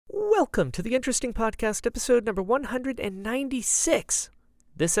Welcome to the Interesting Podcast, episode number 196.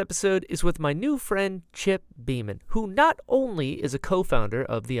 This episode is with my new friend, Chip Beaman, who not only is a co-founder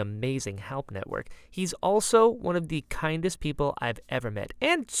of the amazing Help Network, he's also one of the kindest people I've ever met,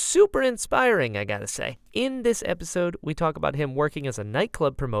 and super inspiring, I gotta say. In this episode, we talk about him working as a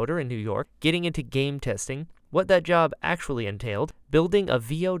nightclub promoter in New York, getting into game testing, what that job actually entailed, building a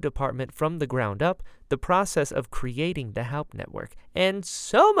VO department from the ground up, the process of creating the Help Network, and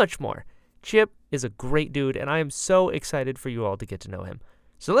so much more. Chip is a great dude, and I am so excited for you all to get to know him.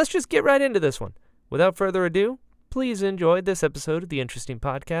 So let's just get right into this one. Without further ado, please enjoy this episode of the Interesting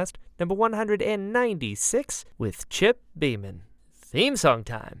Podcast, number 196, with Chip Beaman. Theme song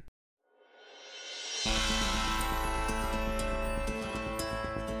time.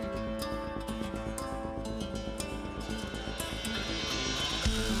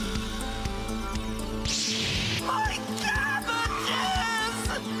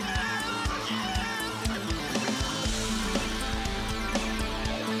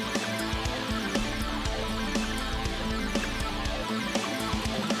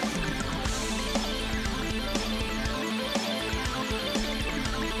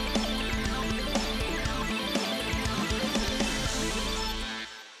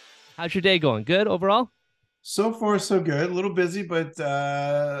 How's your day going? Good overall? So far, so good. A little busy, but it's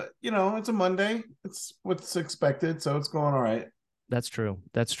a Monday. It's what's expected, so it's going all right. That's true.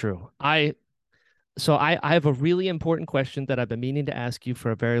 That's true. I have a really important question that I've been meaning to ask you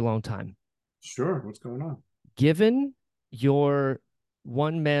for a very long time. Sure. What's going on? Given your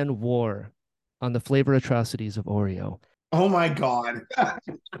one-man war on the flavor atrocities of Oreo, Oh my God.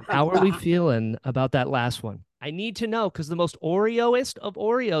 how are we feeling about that last one? I need to know because the most Oreoist of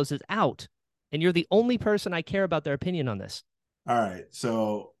Oreos is out, and you're the only person I care about their opinion on this. All right.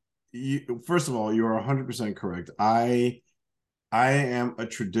 So, first of all, you're 100% correct. I am a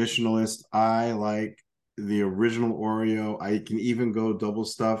traditionalist. I like the original Oreo. I can even go double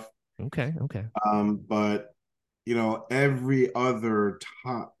stuff. Okay. But every other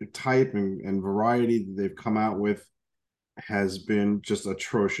type and variety that they've come out with has been just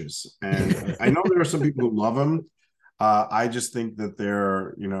atrocious. And I know there are some people who love them. I just think that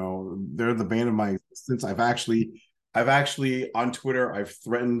they're the bane of my existence. I've actually on Twitter, I've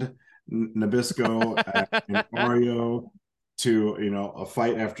threatened Nabisco and Mario to, a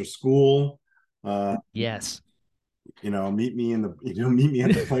fight after school. Yes. Meet me at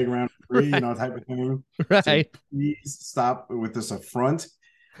the playground free, Right. type of thing. Right. So please stop with this affront.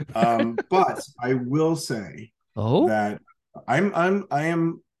 But I will say that I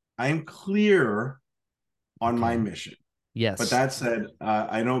am clear on my mission. Yes. But that said,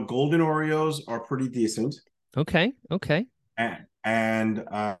 I know golden Oreos are pretty decent. Okay. And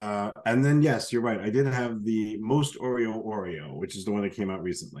then yes, you're right. I did have the most Oreo, which is the one that came out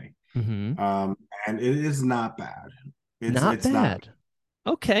recently. Mm-hmm. And it is not bad. It's bad. not.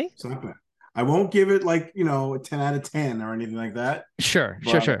 Okay. It's not bad. I won't give it a 10 out of 10 or anything like that. Sure.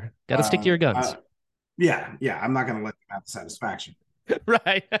 Got to stick to your guns. Yeah. I'm not going to let them have the satisfaction.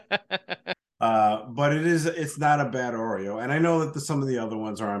 Right. But it's not a bad Oreo. And I know that some of the other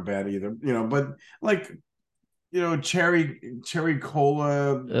ones aren't bad either, but cherry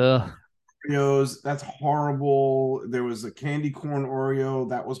cola Oreos, that's horrible. There was a candy corn Oreo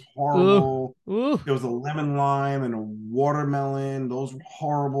that was horrible. Ooh. There was a lemon lime and a watermelon. Those were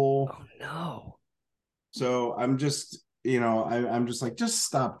horrible. Oh no. So I'm just I'm just like, just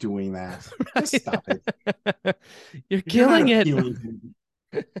stop doing that. Just stop it. You're killing it.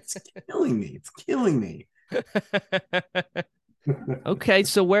 It's killing me. Okay,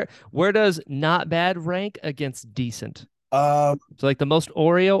 so where does not bad rank against decent? So like the most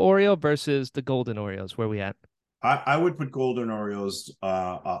Oreo versus the golden Oreos, where we at? I would put golden Oreos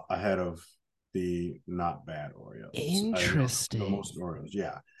ahead of the not bad Oreos. Interesting. The most Oreos,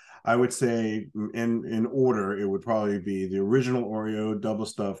 yeah. I would say in order, it would probably be the original Oreo, double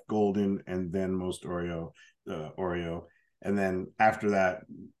stuffed, golden, and then most Oreo, and then after that,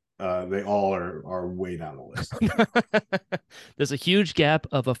 they all are way down the list. There's a huge gap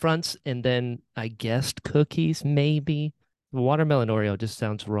of affronts, and then I guessed cookies, maybe. The watermelon Oreo just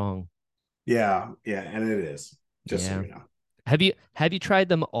sounds wrong. Yeah, and it is. Just so you know. Have you tried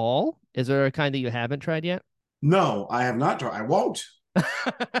them all? Is there a kind that you haven't tried yet? No, I have not tried. I won't.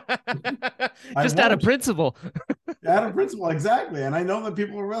 Just out of principle. Out of principle, exactly. And I know that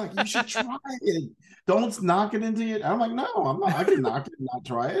people are like, you should try it. Don't knock it into it. I'm like, no, I'm not. I can knock it and not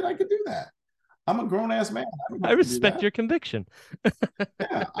try it. I could do that. I'm a grown ass man. I respect your conviction.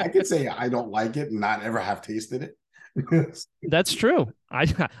 Yeah, I could say I don't like it and not ever have tasted it. That's true.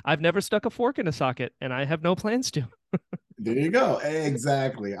 I've never stuck a fork in a socket, and I have no plans to. There you go.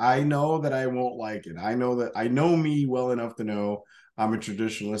 Exactly. I know that I won't like it. I know that I know me well enough to know I'm a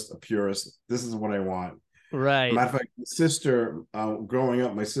traditionalist, a purist. This is what I want. Right. Matter of fact, sister, growing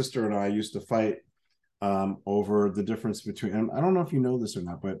up, my sister and I used to fight over the difference between, and I don't know if you know this or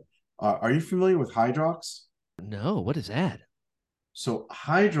not, but are you familiar with Hydrox? No, what is that? So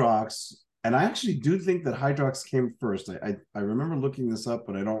Hydrox, and I actually do think that Hydrox came first. I remember looking this up,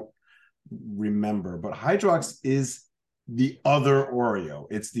 but I don't remember. But Hydrox is the other Oreo.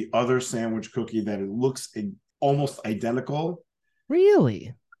 It's the other sandwich cookie that it looks almost identical.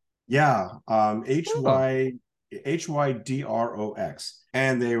 Really? Yeah, Oh. Hydrox,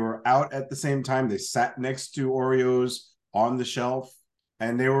 and they were out at the same time. They sat next to Oreos on the shelf,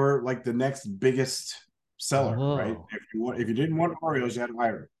 and they were like the next biggest seller, right? Whoa. If you didn't want Oreos, you had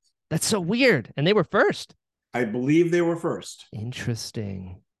Hydrox. That's so weird. And they were first. I believe they were first,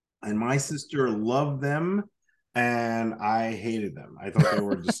 Interesting. and my sister loved them, and I hated them. I thought they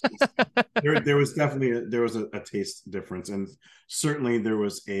were disgusting. There was definitely a taste difference, and certainly there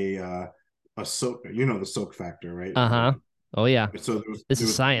was a soak. You know the soak factor, right? Uh-huh. Oh yeah. So This there is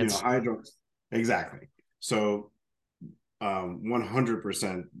was science. hydrox exactly. So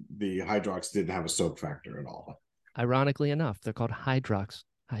 100% the hydrox didn't have a soak factor at all. Ironically enough, they're called hydrox.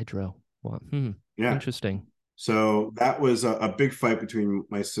 Hydro. Well, Yeah. interesting. So that was a big fight between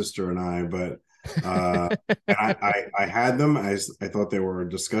my sister and I, but uh, I had them. I thought they were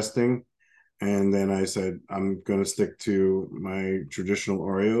disgusting. And then I said, I'm going to stick to my traditional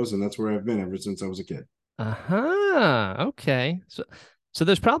Oreos. And that's where I've been ever since I was a kid. Uh-huh. Okay. So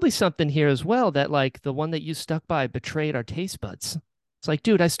there's probably something here as well that like the one that you stuck by betrayed our taste buds. It's like,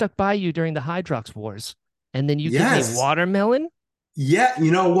 dude, I stuck by you during the Hydrox Wars, and then you give me Yes. watermelon? Yeah.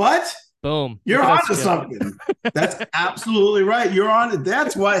 You know what? Boom. Look You're at us on to go. something. That's absolutely right. You're on it.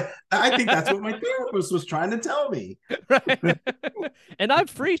 That's why I think that's what my therapist was trying to tell me. Right. And I'm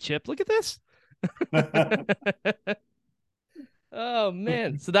free, Chip. Look at this. Oh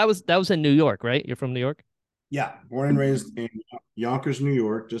man. So that was in New York, right? You're from New York? Yeah, born and raised in Yonkers, New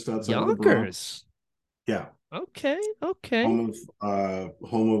York, just outside of the Bronx. Yonkers. Yeah, Okay, okay. home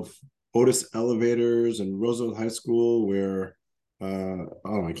of Otis Elevators and Roosevelt High School, where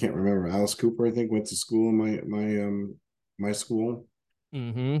oh I can't remember, Alice Cooper I think went to school in my school.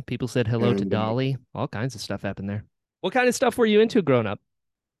 People said hello to And Dolly. All kinds of stuff happened there. What kind of stuff were you into growing up?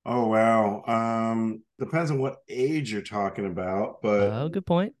 oh wow, depends on what age you're talking about, but Oh, good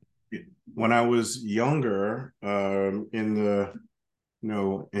point. when I was younger, in the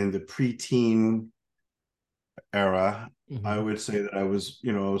in the preteen era, I Hmm. would say that I was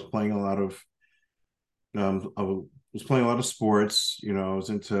playing a lot of was playing a lot of sports. I was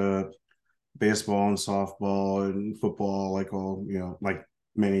into baseball and softball and football, like all like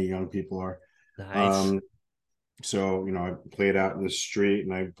many young people are. Nice. Um, so I played out in the street,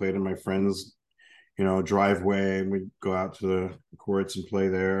 and I played in my friends' driveway, and we'd go out to the courts and play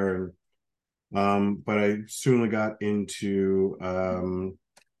there. And but I soon got into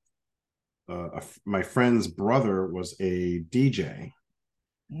my friend's brother was a DJ,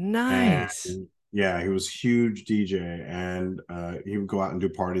 and Nice. yeah, he was a huge DJ, and he would go out and do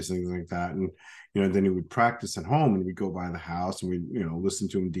parties and things like that. And then he would practice at home, and we'd go by the house, and we'd listen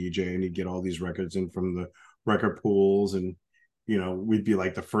to him DJ, and he'd get all these records in from the record pools, and we'd be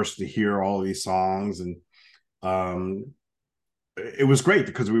like the first to hear all these songs. And um, it was great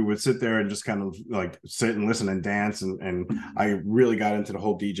because we would sit there and just kind of like sit and listen and dance, and I really got into the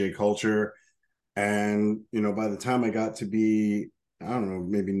whole DJ culture. And by the time I got to be, I don't know,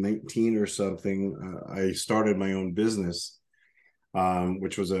 maybe 19 or something, I started my own business,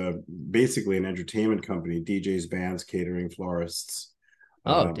 which was basically an entertainment company: DJs, bands, catering, florists.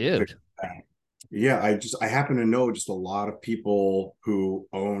 Oh, uh, dude. yeah, I happen to know just a lot of people who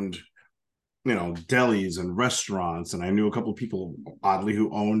owned delis and restaurants, and I knew a couple of people, oddly, who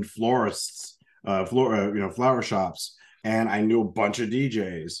owned florists, flower shops, and I knew a bunch of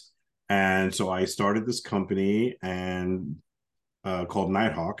DJs. And so I started this company and called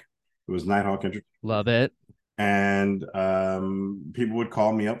Nighthawk. It was Nighthawk Entertainment, Love it. and people would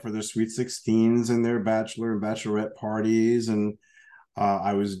call me up for their sweet 16s and their bachelor and bachelorette parties. And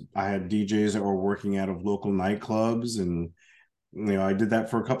I had DJs that were working out of local nightclubs, and I did that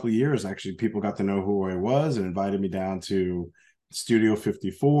for a couple of years. Actually, people got to know who I was and invited me down to Studio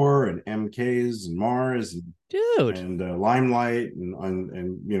 54 and MK's and Mars Dude. and Limelight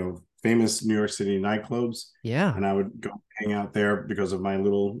and famous New York City nightclubs. Yeah. And I would go hang out there because of my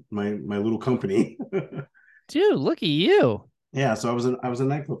little company. Dude, look at you. Yeah, so I was a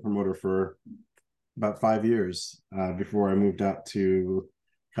nightclub promoter for about 5 years before I moved out to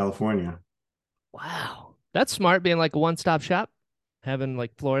California. Wow. That's smart being like a one-stop shop, having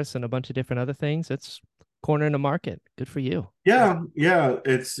like florists and a bunch of different other things. It's cornering the market. Good for you. Yeah,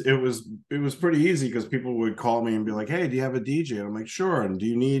 it was pretty easy because people would call me and be like, "Hey, do you have a DJ?" And I'm like, "Sure." And do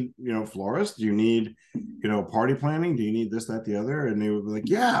you need, florist? Do you need, party planning? Do you need this, that, the other? And they would be like,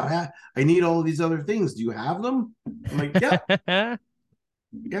 "Yeah, yeah, I need all of these other things. Do you have them?" I'm like, "Yeah,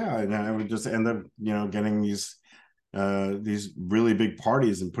 yeah." And I would just end up, getting these really big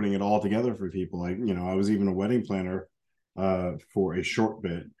parties and putting it all together for people. Like, I was even a wedding planner for a short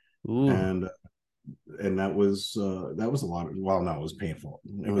bit, Ooh. and that was a lot of, well, no, it was painful.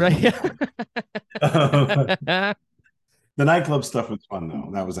 It was Right. really fun. The nightclub stuff was fun though.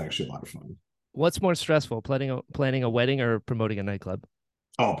 That was actually a lot of fun. What's more stressful, planning a wedding or promoting a nightclub?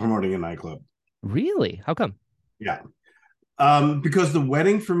 Oh, promoting a nightclub. Really? How come? Yeah. Because the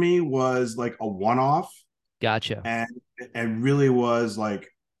wedding for me was like a one-off, Gotcha. and really was like,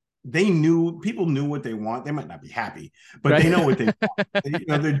 people knew what they want. They might not be happy, but Right. they know what they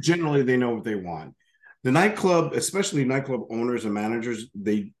want. They know what they want. The nightclub, especially nightclub owners and managers,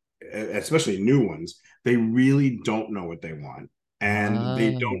 especially new ones, they really don't know what they want, and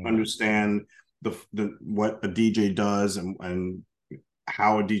they don't Oh. understand the what a DJ does, and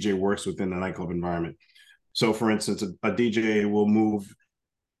how a DJ works within a nightclub environment. So, for instance, a DJ will move,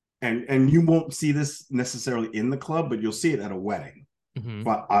 and you won't see this necessarily in the club, but you'll see it at a wedding, Hmm.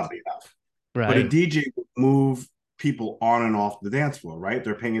 oddly enough. But a Right. DJ will move people on and off the dance floor, right?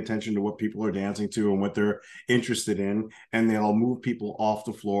 They're paying attention to what people are dancing to and what they're interested in, and they'll move people off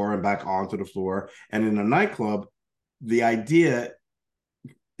the floor and back onto the floor. And in a nightclub, the idea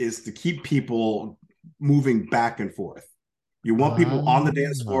is to keep people moving back and forth. You want people on the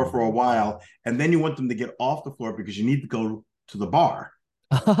dance floor for Oh. a while, and then you want them to get off the floor because you need to go to the bar.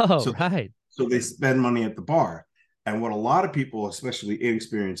 Oh, So right. so they spend money at the bar. And what a lot of people, especially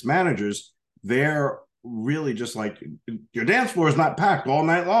inexperienced managers, they're really just like, your dance floor is not packed all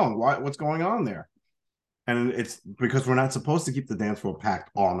night long. What's going on there? And it's because we're not supposed to keep the dance floor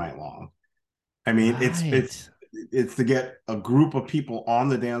packed all night long. I mean, Right. it's to get a group of people on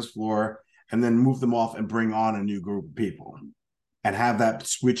the dance floor and then move them off and bring on a new group of people and have that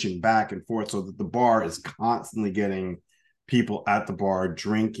switching back and forth so that the bar is constantly getting people at the bar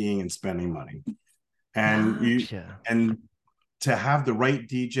drinking and spending money. And Gotcha. and to have the right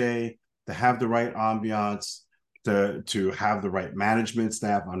DJ, to have the right ambiance, to have the right management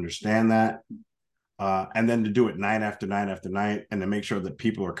staff understand that, and then to do it night after night after night, and to make sure that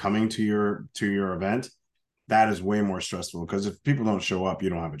people are coming to your event. That is way more stressful because if people don't show up, you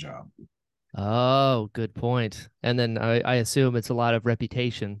don't have a job. Oh, good point. And then I assume it's a lot of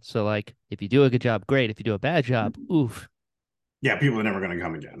reputation. So like if you do a good job, great. If you do a bad job, oof. Yeah, people are never going to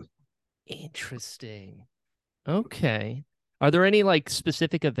come again. Interesting. Okay. Are there any like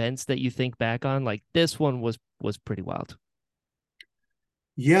specific events that you think back on? Like this one was pretty wild.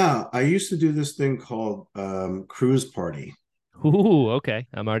 Yeah, I used to do this thing called cruise party, Ooh, okay.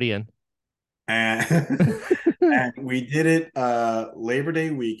 I'm already in. and and we did it Labor Day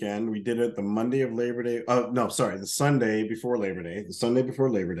weekend. We did it the Monday of Labor Day. Oh no, sorry, the Sunday before Labor Day. The Sunday before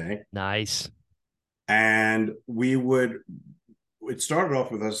Labor Day, Nice. and we would. It started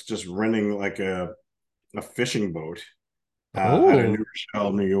off with us just renting like a fishing boat out of New Oh,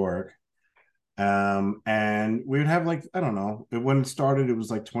 Rochelle, New York. And we would have like, I don't know, when it started, it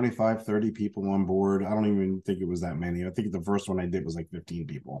was like 25, 30 people on board. I don't even think it was that many. I think the first one I did was like 15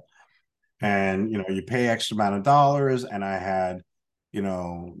 people. And, you pay extra amount of dollars. And I had,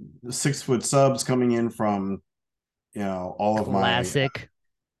 6 foot subs coming in from, all of my, classic.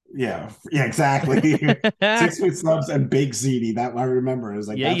 yeah, exactly. 6 foot subs and big ziti. That I remember. It was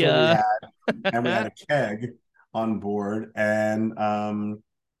like, Yeah, that's what we yeah. had. And we had a keg on board. And,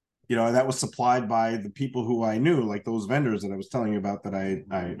 that was supplied by the people who I knew, like those vendors that I was telling you about that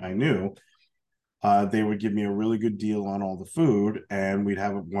I knew. They would give me a really good deal on all the food, and we'd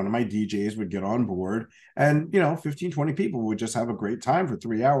have one of my DJs would get on board, and 15, 20 people would just have a great time for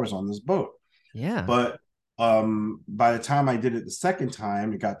 3 hours on this boat. Yeah. But by the time I did it the second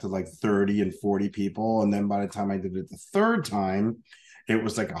time, it got to like 30 and 40 people. And then by the time I did it the third time, it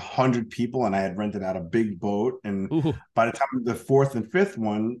was like 100 people, and I had rented out a big boat. And Ooh, by the time the fourth and fifth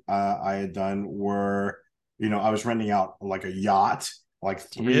one I had done were, I was renting out like a yacht, like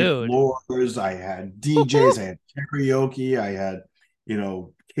three dude. floors. I had DJs, I had karaoke, I had,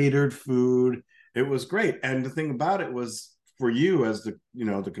 catered food. It was great. And the thing about it was, for you as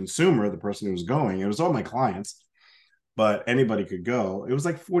the consumer, the person who was going, it was all my clients, but anybody could go. It was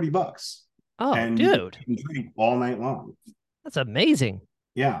like $40, Oh, and you could dude. eat and drink all night long. That's amazing.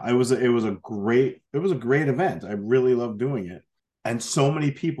 Yeah, it was a great event. I really loved doing it. And so many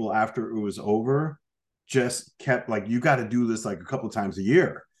people after it was over just kept like, you got to do this like a couple of times a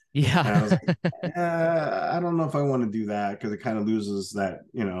year. And I was Yeah. like, I don't know if I want to do that, because it kind of loses that,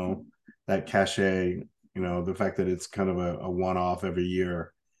 that cachet, the fact that it's kind of a one-off every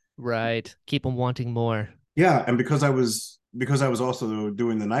year. Right. Keep them wanting more. Yeah, and because I was also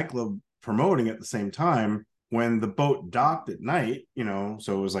doing the nightclub promoting at the same time, when the boat docked at night,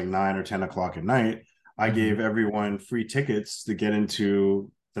 so it was like 9 or 10 o'clock at night, I Hmm. gave everyone free tickets to get into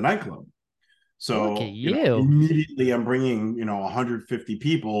the nightclub. Look at So, you. immediately I'm bringing, 150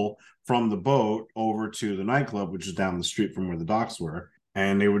 people from the boat over to the nightclub, which is down the street from where the docks were.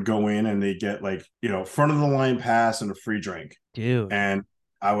 And they would go in and they get like, front of the line pass and a free drink. Dude. And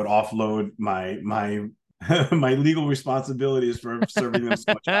I would offload my my legal responsibilities for serving them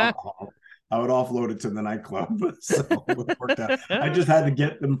so much alcohol. I would offload it to the nightclub. So it worked out. I had to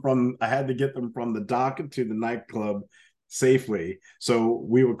get them from the dock to the nightclub safely. So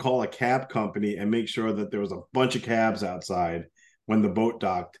we would call a cab company and make sure that there was a bunch of cabs outside when the boat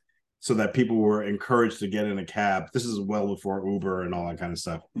docked, so that people were encouraged to get in a cab. This is well before Uber and all that kind of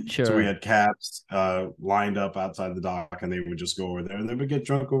stuff. So we Sure. had cabs lined up outside the dock, and they would just go over there and they would get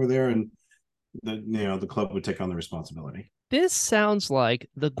drunk over there, and the club would take on the responsibility. This sounds like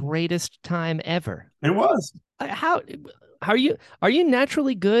the greatest time ever. It was. How are you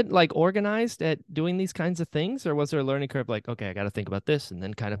naturally good, like organized at doing these kinds of things, or was there a learning curve? Like, okay, I got to think about this and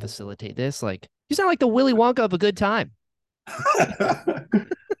then kind of facilitate this. Like, you sound like the Willy Wonka of a good time.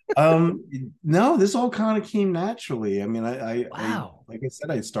 um no, this all kind of came naturally. I mean, I Wow. like I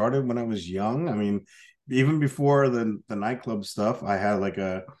said, I started when I was young. I mean, even before the nightclub stuff, I had like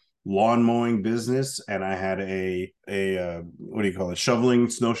a lawn mowing business, and I had a what do you call it,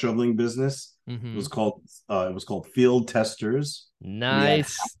 snow shoveling business. it Mm-hmm. was called it was called Field Testers. We had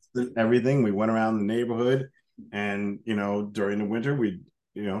Nice. everything. We went around the neighborhood, and during the winter we'd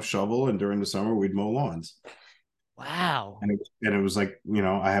shovel, and during the summer we'd mow lawns. Wow. And it was like,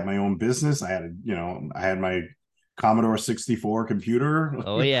 I had my own business. I had my Commodore 64 computer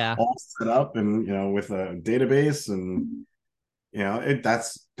Oh yeah. all set up, and with a database, and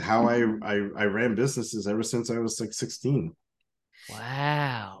that's how I ran businesses ever since I was like 16.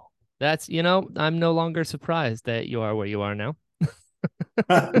 Wow. That's, I'm no longer surprised that you are where you are now.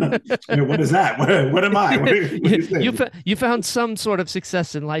 What is that? What am I? What do you you, think? you found some sort of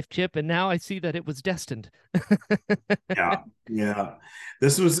success in life, Chip, and now I see that it was destined. Yeah, yeah.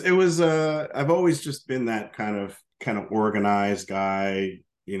 I've always just been that kind of organized guy,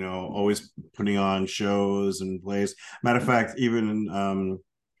 always putting on shows and plays. Matter of fact, even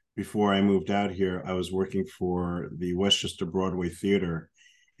before I moved out here, I was working for the Westchester Broadway Theater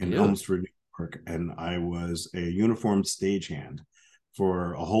in Dude, Elmsford, New York, and I was a uniformed stagehand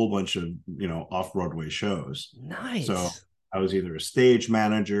for a whole bunch of off-Broadway shows. So nice. I was either a stage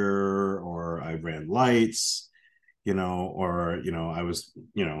manager, or I ran lights, or I was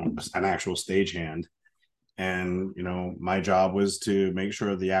an actual stagehand. And my job was to make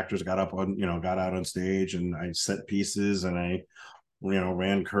sure the actors got out on stage, and I set pieces, and I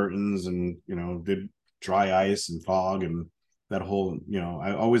ran curtains, and did dry ice and fog, and that whole,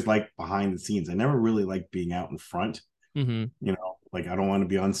 I always liked behind the scenes. I never really liked being out in front. Hmm. Like, I don't want to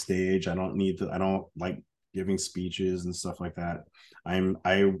be on stage. I don't like giving speeches and stuff like that. I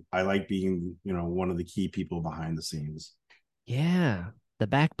like being one of the key people behind the scenes. Yeah. The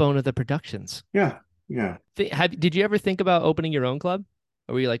backbone of the productions. Yeah, yeah. Did you ever think about opening your own club?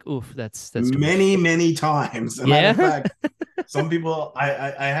 Or were you like, oof, that's too much? Many times. As a matter of Yeah. fact, some people,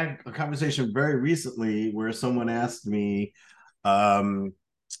 I had a conversation very recently where someone asked me, um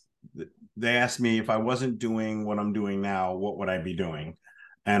they asked me, if I wasn't doing what I'm doing now, what would I be doing?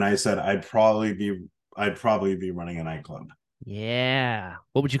 And I said, I'd probably be running a nightclub. Yeah.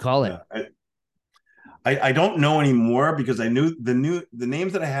 What would you call it? Yeah. I don't know anymore, because I knew the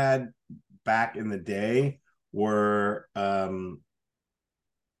names that I had back in the day were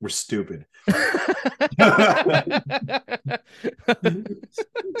stupid.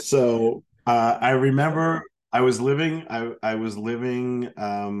 So I remember I was living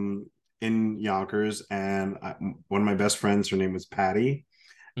in Yonkers, and one of my best friends, her name was Patty,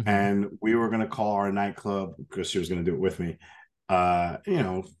 Hmm. and we were going to call our nightclub, because she was going to do it with me. Pie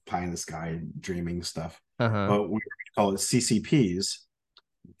in the sky, dreaming stuff. Uh-huh. But we were going to call it CCPs,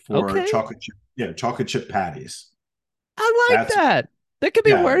 for Okay. chocolate chip patties. I like That's that. That could be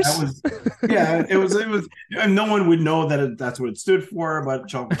Yeah, that worse. was yeah, it was, and no one would know that that's what it stood for, but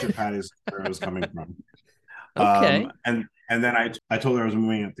chocolate chip patties is where I was coming from. Okay. And then I told her I was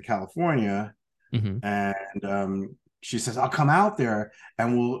moving up to California, Hmm. and she says, I'll come out there,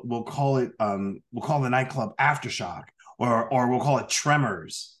 and we'll call the nightclub Aftershock, or we'll call it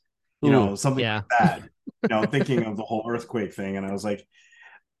Tremors, Ooh, something yeah. like that. thinking of the whole earthquake thing, and I was like,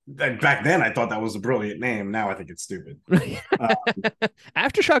 back then I thought that was a brilliant name. Now I think it's stupid.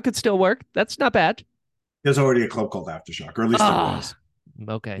 Aftershock could still work. That's not bad. There's already a club called Aftershock, or at least there Ah, was.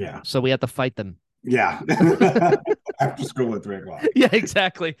 okay. Yeah, So we have to fight them. yeah. After school at 3 o'clock. Yeah,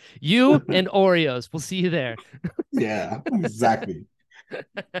 exactly. You and Oreos. We'll see you there. Yeah, exactly.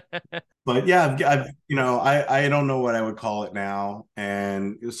 But yeah, I don't know what I would call it now,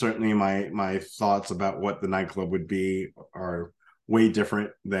 and certainly my thoughts about what the nightclub would be are way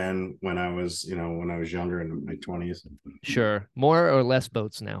different than when I was younger in my 20s. Sure. More or less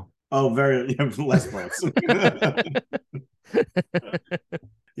boats now. Oh, very less boats.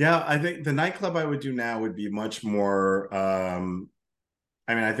 Yeah, I think the nightclub I would do now would be much more. I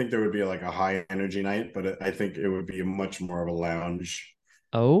mean, I think there would be like a high energy night, but I think it would be much more of a lounge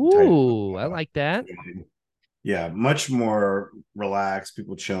type Oh, I of like that. feeling. Yeah, much more relaxed,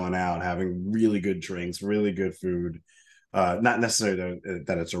 people chilling out, having really good drinks, really good food. Not necessarily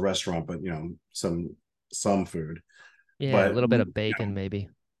that it's a restaurant, but some food. Yeah, a But little bit of bacon, maybe.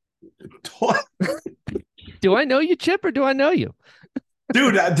 Do I know you, Chip, or do I know you?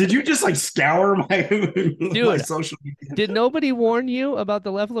 dude, did you just like scour my my Dude, social media? did nobody warn you about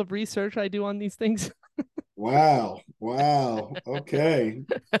the level of research I do on these things? Wow, wow, okay.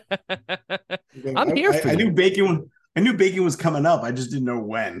 I'm here for I you. knew bacon. I knew bacon was coming up. I just didn't know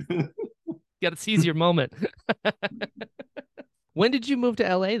when. Got to seize your moment. When did you move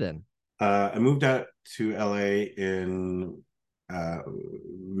to LA then? I moved out to LA in uh,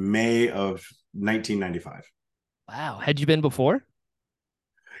 May of 1995. Wow. Had you been before?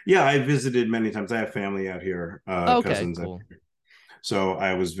 Yeah, I visited many times. I have family out here, Okay, cousins out cool. here. So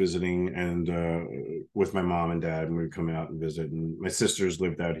I was visiting and with my mom and dad, and we would come out and visit. And my sisters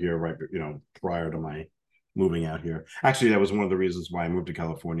lived out here right, prior to my moving out here. Actually, that was one of the reasons why I moved to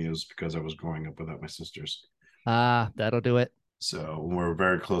California is because I was growing up without my sisters. Ah, that'll do it. So we're a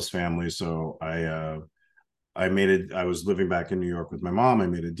very close family. So I made it. I was living back in New York with my mom. I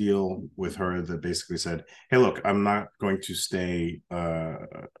made a deal with her that basically said, "Hey, look, I'm not going to stay.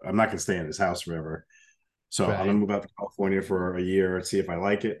 I'm not going to stay in this house forever. So I'm Right. gonna move out to California for a year and see if I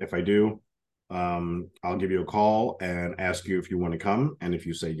like it. If I do, I'll give you a call and ask you if you want to come. And if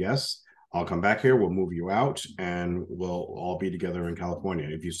you say yes, I'll come back here. We'll move you out, and we'll all be together in California.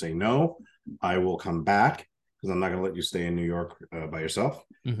 If you say no, I will come back because I'm not going to let you stay in New York by yourself.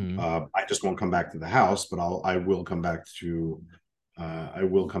 Mm-hmm. I just won't come back to the house, but I will come back to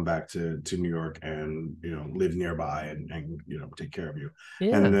New York and live nearby and take care of you. And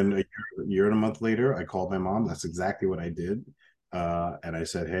Yeah. then a year and a month later, I called my mom. That's exactly what I did. And I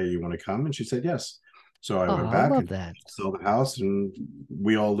said, "Hey, you want to come?" And she said yes. So I Oh, went I back love and that. sold the house, and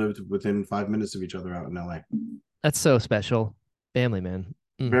we all lived within 5 minutes of each other out in LA. That's so special. Family, man.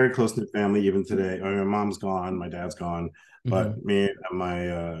 Mm. Very close knit family even today. I mean, my mom's gone, my dad's gone, Mm-hmm. but me and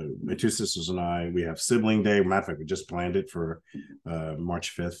my two sisters and I, we have sibling day. Matter of fact, we just planned it for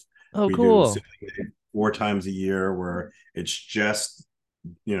March 5th. Oh, We do cool. sibling day 4 times a year where it's just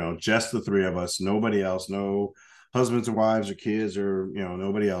the three of us, nobody else, no husbands or wives or kids or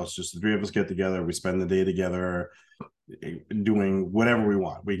nobody else, just the three of us get together. We spend the day together doing whatever we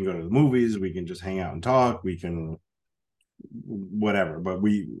want. We can go to the movies, we can just hang out and talk, we can whatever, but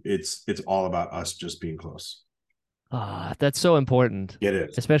it's all about us just being close. Ah, that's so important, It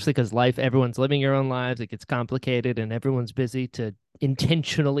is. especially because everyone's living your own lives. It gets complicated and everyone's busy to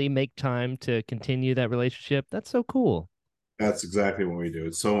intentionally make time to continue that relationship. That's so cool. That's exactly what we do.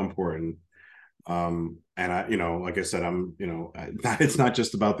 It's so important. And I, like I said, it's not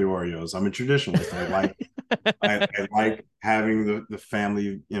just about the Oreos. I'm a traditionalist. I like having the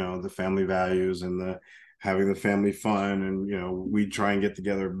family, the family values and the having the family fun. And, we try and get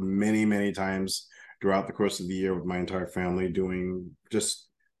together many, many times throughout the course of the year with my entire family doing just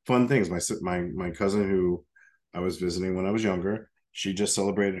fun things. My cousin who I was visiting when I was younger, she just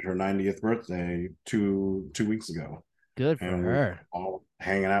celebrated her 90th birthday two weeks ago. Good for And we were her. all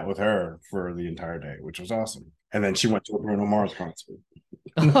hanging out with her for the entire day, which was awesome. And then she went to a Bruno Mars concert.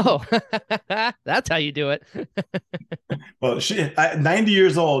 Oh, that's how you do it. Well, 90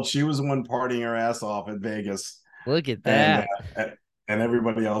 years old, she was the one partying her ass off in Vegas, Look at and that.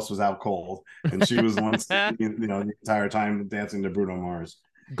 everybody else was out cold, and she was the one singing, the entire time dancing to Bruno Mars.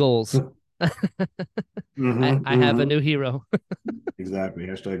 Goals. I have a new hero. Exactly.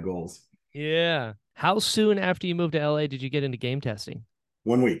 Hashtag goals. Yeah. How soon after you moved to LA did you get into game testing?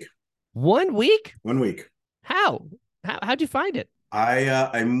 1 week. 1 week? 1 week. How? How'd you find it?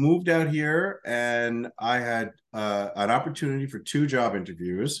 I moved out here and I had an opportunity for 2 job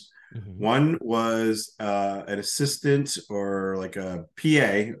interviews. Mm-hmm. One was an assistant or like a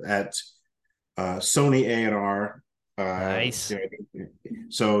PA at Sony A&R. Nice. You know,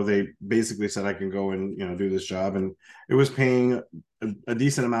 so they basically said I can go and do this job, and it was paying a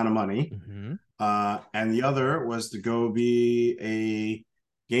decent amount of money. Hmm. And the other was to go be a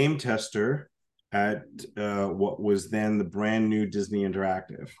game tester at what was then the brand new Disney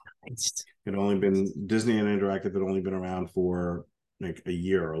Interactive. Nice. It only been Disney and Interactive had only been around for like a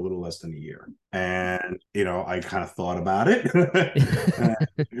year or a little less than a year. And I kind of thought about it.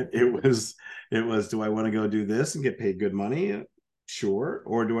 it was do I want to go do this and get paid good money? Sure.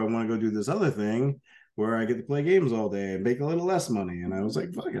 Or do I want to go do this other thing where I get to play games all day and make a little less money? And I was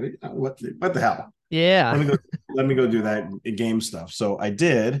like, fuck it, what the hell? Yeah. Let me go do that game stuff. So I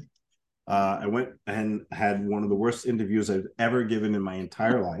did. I went and had one of the worst interviews I've ever given in my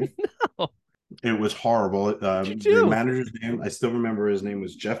entire life. Oh, It was horrible. what'd you The do? manager's name, I still remember his name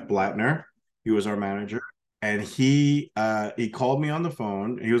was Jeff Blattner. He was our manager. And he called me on the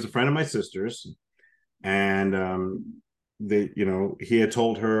phone. He was a friend of my sister's. And he had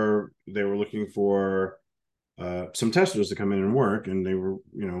told her they were looking for some testers to come in and work. And they were,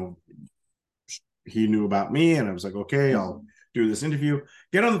 he knew about me. And I was like, okay, I'll do this interview.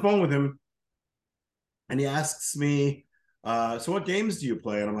 Get on the phone with him. And he asks me, so what games do you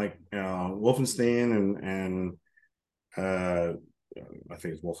play? And I'm like, Wolfenstein and I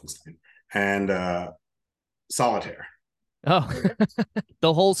think it's Wolfenstein and Solitaire. Oh,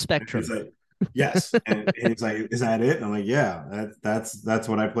 the whole And he's spectrum. like, yes. And he's like, is that it? And I'm like, yeah, that's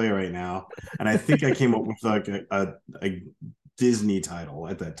what I play right now. And I think I came up with like a Disney title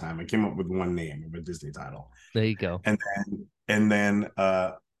at that time. I came up with one name of a Disney title. There you go. And then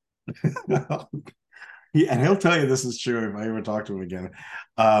and he'll tell you this is true if I ever talk to him again.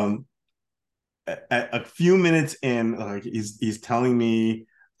 Um, a few minutes in, like he's telling me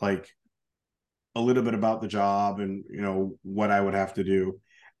like a little bit about the job and what I would have to do,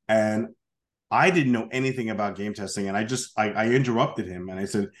 and I didn't know anything about game testing, and I interrupted him and I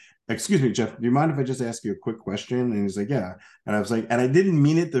said, "Excuse me, Jeff, do you mind if I just ask you a quick question?" And he's like, "Yeah," and I was like, and I didn't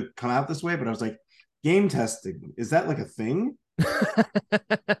mean it to come out this way, but I was like, "Game testing, is that like a thing?"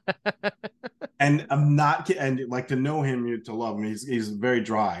 And I'm not and like to know him, to love him, he's very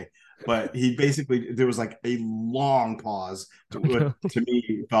dry, but he basically there was like a long pause to Oh, what no. to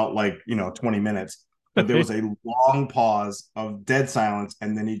me felt like 20 minutes, but there was a long pause of dead silence,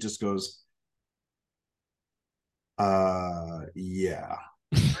 and then he just goes, yeah,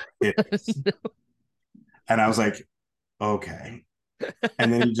 it is. And I was like, okay.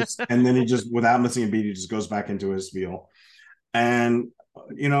 And then he just without missing a beat, he just goes back into his spiel. And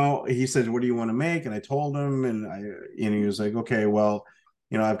he said, "What do you want to make?" And I told him, and he was like, "Okay, well,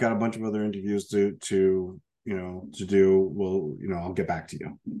 I've got a bunch of other interviews to do. Well, I'll get back to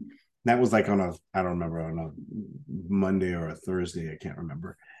you." And that was like I don't remember, on a Monday or a Thursday, I can't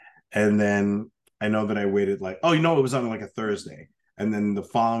remember. And then I know that I waited like, oh, it was on like a Thursday. And then the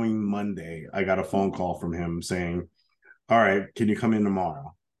following Monday, I got a phone call from him saying, "All right, can you come in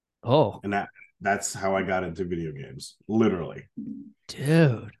tomorrow?" Oh, And that's how I got into video games, literally.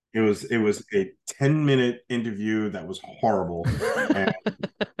 dude. It was a 10-minute interview that was horrible, and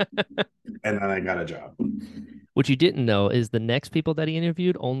and then I got a job. What you didn't know is the next people that he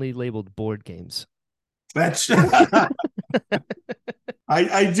interviewed only labeled board games. That's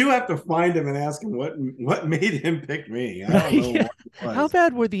I do have to find him and ask him what made him pick me. I don't Right? know Yeah. what it How was.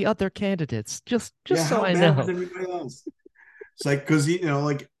 bad were the other candidates? Just Yeah, so how I bad was know. everybody else? It's like because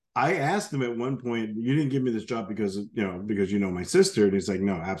like I asked him at one point, "You didn't give me this job because my sister," and he's like,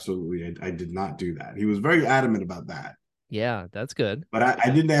 "No, absolutely, I did not do that." He was very adamant about that. Yeah, that's good. But I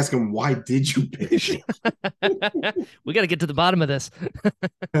didn't ask him, why did you pick me? We got to get to the bottom of this.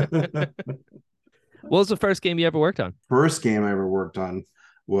 What was the first game you ever worked on? First game I ever worked on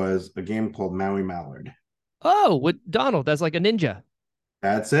was a game called Maui Mallard. Oh, with Donald as like a ninja.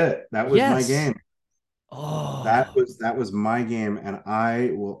 That's it. That was my Yes. game. That Oh, was that was my game, and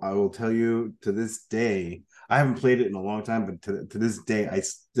I will tell you, to this day, I haven't played it in a long time, but to this day, I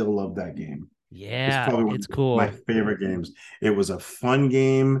still love that game. It's yeah, probably one it's of my cool. favorite games. It was a fun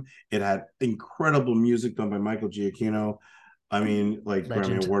game. It had incredible music done by Michael Giacchino. I mean, like Grammy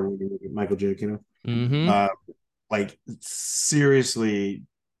Legend. Award winning Michael Giacchino. Mm-hmm. Uh, like seriously,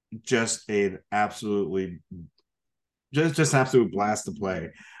 just an absolutely just an absolute blast to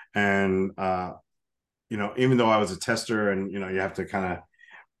play. And even though I was a tester, and you have to kind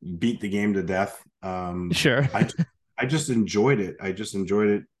of beat the game to death, Sure. I just enjoyed it. I just enjoyed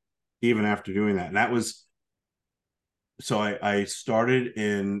it even after doing that. And that was so I started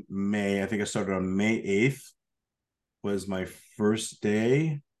in May. I think I started on May 8th was my first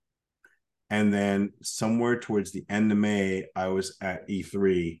day. And then somewhere towards the end of May, I was at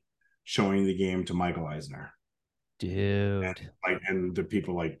E3 showing the game to Michael Eisner. And Dude. and the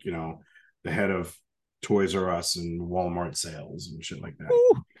people like, the head of Toys R Us and Walmart sales and shit like that.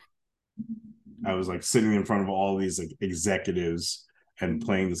 Ooh. I was like sitting in front of all these like executives and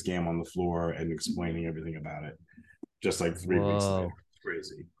playing this game on the floor and explaining everything about it. Just like 3 weeks later. Whoa. It's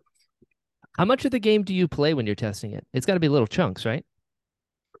crazy. How much of the game do you play when you're testing it? It's got to be little chunks, right?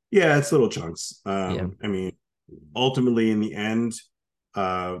 Yeah, it's little chunks. Yeah. I mean, ultimately in the end,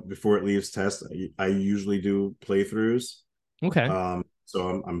 before it leaves test, I usually do playthroughs. Okay.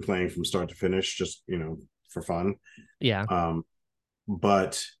 So I'm playing from start to finish, just for fun. Yeah.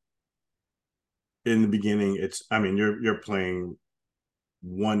 But in the beginning, I mean, you're playing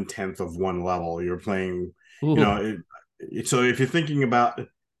 1/10 of one level. You're playing, you Ooh. know, so if you're thinking about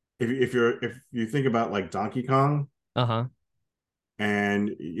if you think about like Donkey Kong, Uh-huh. and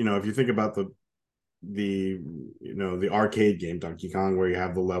if you think about the arcade game Donkey Kong, where you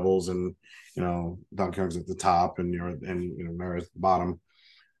have the levels, and Donkey Kong's at the top and Mario's at the bottom.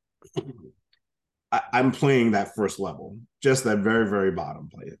 I'm playing that first level, just that very, very bottom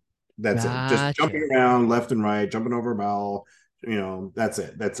play. That's it. Just jumping Gotcha. around left and right, jumping over a barrel. That's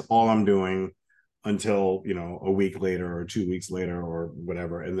it. That's all I'm doing until a week later or 2 weeks later or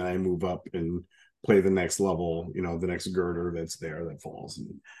whatever, and then I move up and play the next level. The next girder that's there that falls,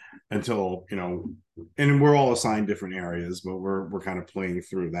 until and we're all assigned different areas, but we're kind of playing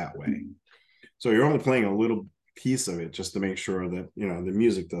through that way. So you're only playing a little piece of it just to make sure that the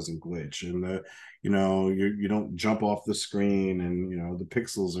music doesn't glitch, and you don't jump off the screen, and the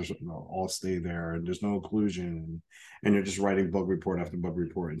pixels are all stay there, and there's no occlusion, and you're just writing bug report after bug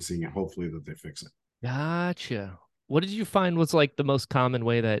report and seeing it, hopefully that they fix it. Gotcha. What did you find was like the most common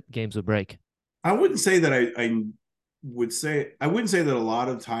way that games would break? I wouldn't say that I wouldn't say that a lot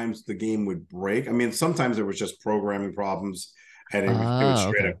of times the game would break. I mean, sometimes there was just programming problems and it would Oh,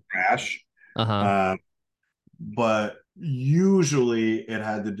 straight okay. up crash. Uh-huh. Uh, but usually it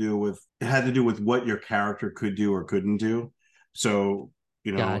had to do with what your character could do or couldn't do. So,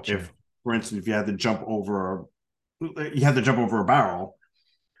 if, Gotcha. for instance, if you had to jump over a barrel,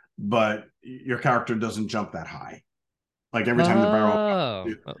 but your character doesn't jump that high. Like every time the barrel, Oh,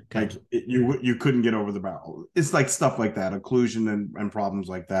 like okay. you couldn't get over the barrel. It's like stuff like that, occlusion and problems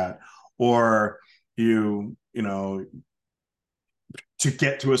like that, or you know to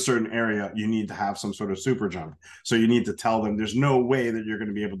get to a certain area, you need to have some sort of super jump. So you need to tell them there's no way that you're going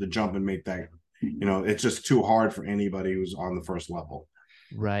to be able to jump and make that. It's just too hard for anybody who's on the first level.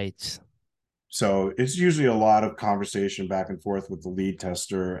 Right. So it's usually a lot of conversation back and forth with the lead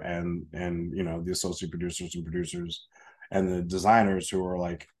tester and the associate producers and producers and the designers, who are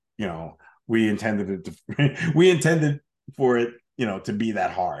like, we intended it to we intended for it to be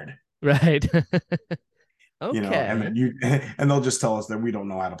that hard. Right. And Okay. then and they'll just tell us that we don't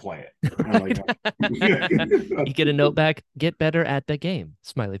know how to play it. And I'm Right. like, You get a note back, get better at the game.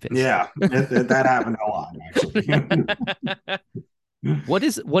 Smiley face. yeah, that happened a lot actually. What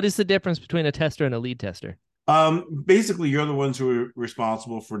is the difference between a tester and a lead tester? Basically, you're the ones who are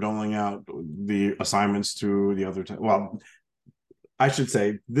responsible for doling out the assignments to the other. Well, I should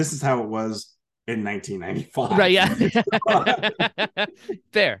say this is how it was in Right, 1995. yeah.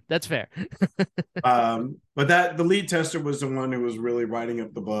 Fair. That's fair. But that the lead tester was the one who was really writing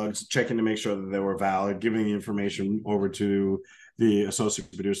up the bugs, checking to make sure that they were valid, giving the information over to the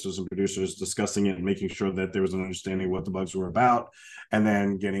associate producers and producers, discussing it and making sure that there was an understanding of what the bugs were about, and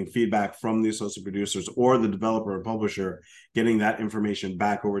then getting feedback from the associate producers or the developer or publisher, getting that information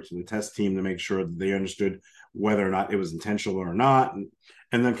back over to the test team to make sure that they understood whether or not it was intentional or not,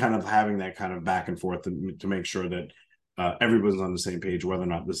 and then kind of having that kind of back and forth to make sure that everyone's on the same page, whether or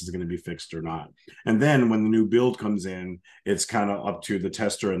not this is going to be fixed or not. And then when the new build comes in, it's kind of up to the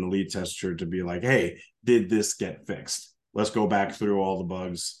tester and the lead tester to be like, hey, did this get fixed? Let's go back through all the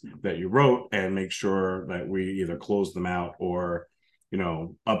bugs that you wrote and make sure that we either close them out or,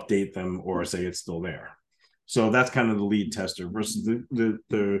 update them or say it's still there. So that's kind of the lead tester versus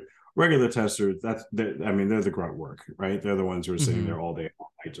the regular tester. They're the grunt work, right? They're the ones who are sitting Hmm. there all day,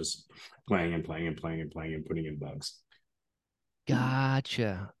 all night, just playing and playing and playing and playing and putting in bugs.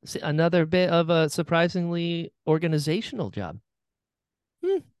 Gotcha. See, another bit of a surprisingly organizational job.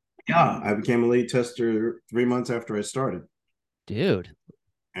 Hmm. Yeah, I became a lead tester 3 months after I started. Dude.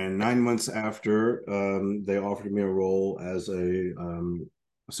 And 9 months after, they offered me a role as a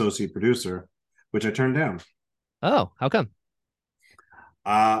associate producer, which I turned down. Oh, how come?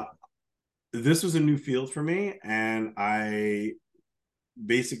 Uh, this was a new field for me, and I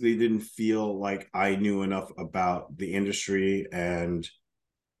basically didn't feel like I knew enough about the industry and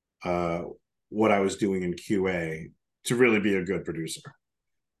uh, what I was doing in QA to really be a good producer.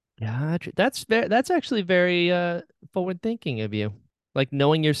 Gotcha. That's actually very forward thinking of you. Like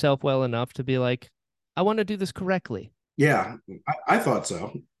knowing yourself well enough to be like, I want to do this correctly. Yeah, I thought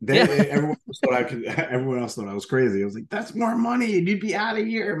so. Yeah. Everyone else thought I could. Everyone else thought I was crazy. I was like, "That's more money. You'd be out of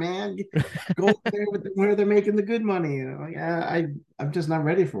here, man. Go there where they're making the good money." Like, I'm just not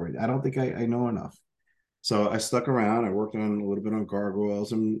ready for it. I don't think I know enough. So I stuck around. I worked on a little bit on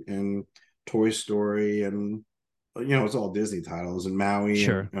Gargoyles and Toy Story, and it's all Disney titles, and Maui, and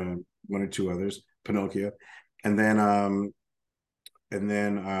Sure. one or two others, Pinocchio, and then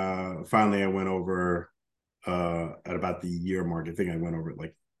finally I went over at about the year mark. I think I went over it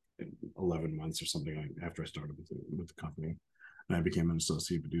like 11 months or something like after I started with the company, and I became an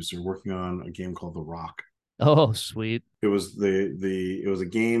associate producer working on a game called The Rock. Oh, sweet. It was it was a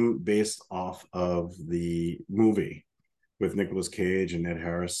game based off of the movie with Nicolas Cage and Ed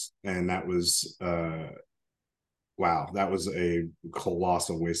Harris, and that was wow, that was a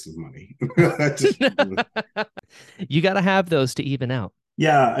colossal waste of money. You got to have those to even out.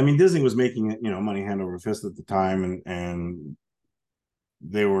 Yeah, I mean Disney was making it, money hand over fist at the time, and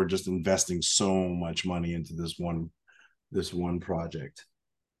they were just investing so much money into this one project,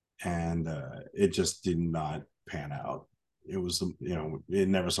 and it just did not pan out. It was, it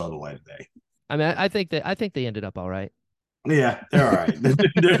never saw the light of day. I mean, I think they ended up all right. Yeah, they're all right.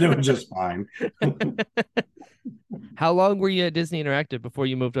 They're doing just fine. How long were you at Disney Interactive before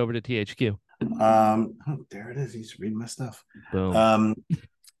you moved over to THQ? Oh, there it is. He's reading my stuff. Boom. Um,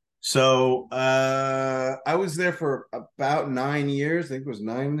 so I was there for about 9 years. I think it was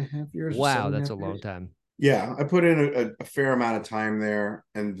 9.5 years or Wow, seven and a that's half a long years. time. Yeah, I put in a fair amount of time there,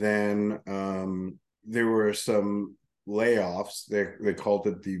 and then there were some layoffs. They called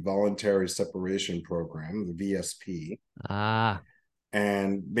it the Voluntary Separation Program, the VSP, Ah,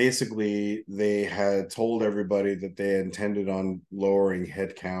 and basically they had told everybody that they intended on lowering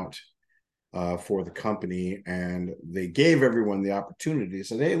headcount for the company, and they gave everyone the opportunity.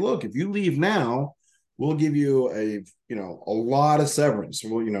 Said, "Hey, look, if you leave now, we'll give you a lot of severance.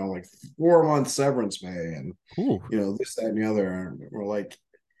 Well, like 4 months severance pay, and ooh. this, that, and the other." And we're like,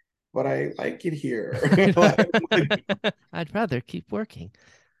 "But I like it here." Like, I'd rather keep working.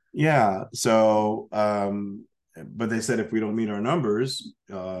 yeah. So, but they said if we don't meet our numbers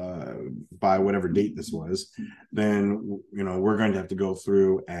by whatever date this was, then we're going to have to go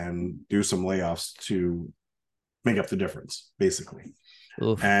through and do some layoffs to make up the difference, basically.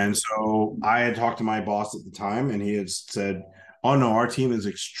 Oof. And so I had talked to my boss at the time, and he had said, "Oh no, our team is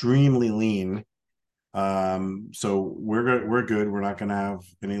extremely lean. So we're good. We're not going to have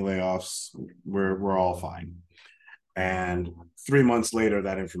any layoffs. We're all fine." And 3 months later,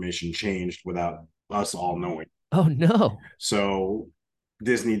 that information changed without us all knowing. Oh no. So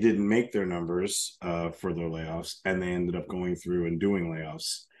Disney didn't make their numbers for their layoffs, and they ended up going through and doing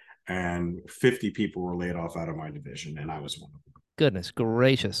layoffs. And 50 people were laid off out of my division, and I was one of them. Goodness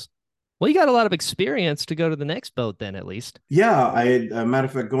gracious. Well, you got a lot of experience to go to the next boat then, at least. Yeah, a matter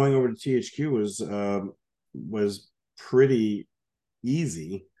of fact, going over to THQ was pretty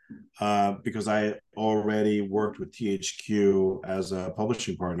easy because I already worked with THQ as a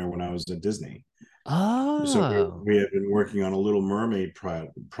publishing partner when I was at Disney. So Oh, we had been working on a Little Mermaid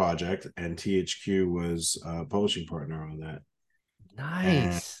project, and THQ was a publishing partner on that.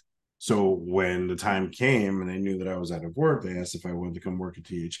 And nice. so when the time came and they knew that I was out of work, they asked if I wanted to come work at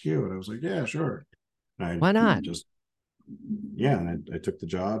THQ, and I was like, "Yeah, sure." And Why I not? just yeah, and I took the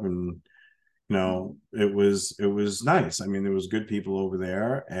job, and it was nice. I mean, there was good people over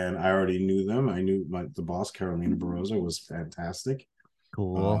there, and I already knew them. I knew the boss, Carolina Barroza, was fantastic.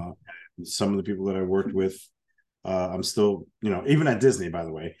 Cool. Uh, some of the people that I worked with, I'm still, even at Disney, by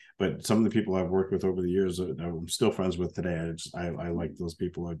the way, but some of the people I've worked with over the years, I'm still friends with today. I like those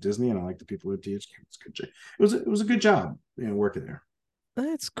people at Disney, and I like the people at THQ. It's good. It was a good job, working there.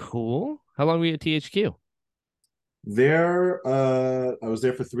 That's cool. How long were you at THQ? I was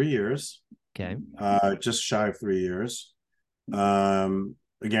there for 3 years, Okay. just shy of 3 years.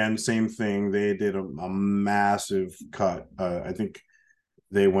 Again, same thing. They did a massive cut. I think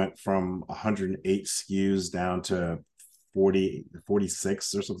they went from 108 SKUs down to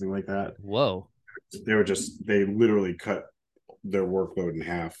 46 or something like that. Whoa. They literally cut their workload in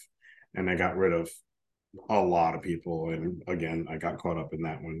half, and they got rid of a lot of people. And again, I got caught up in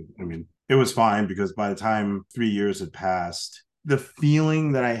that one. I mean, it was fine because by the time 3 years had passed, the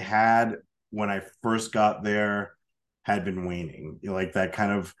feeling that I had when I first got there had been waning. Like that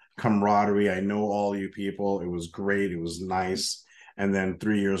kind of camaraderie. I know all you people. It was great. It was nice. And then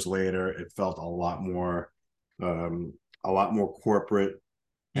 3 years later, it felt um, a lot more corporate,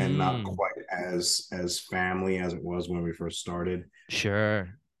 and not Hmm. quite as family as it was when we first started. Sure.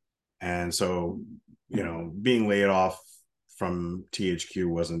 And so, being laid off from THQ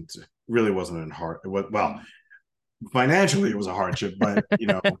wasn't a hard. Well, financially it was a hardship, but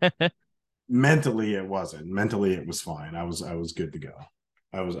mentally it wasn't. Mentally it was fine. I was good to go.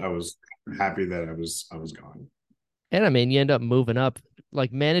 I was happy that I was gone. And I mean, you end up moving up,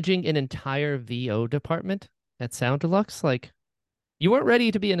 like managing an entire VO department at Sound Deluxe. Like, you weren't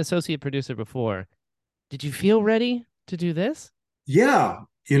ready to be an associate producer before. Did you feel ready to do this? Yeah,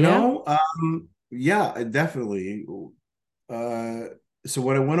 Yeah. yeah, definitely. Uh, so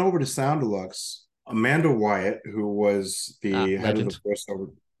when I went over to Sound Deluxe, Amanda Wyatt, who was Ah, the head of the legend.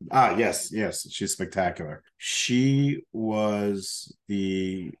 voiceover, yes, yes, she's spectacular. She was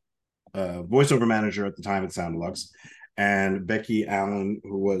the voiceover manager at the time at Sound Deluxe, and Becky Allen,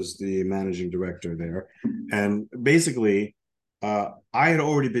 who was the managing director there. And basically, I had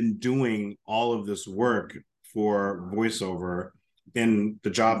already been doing all of this work for voiceover in the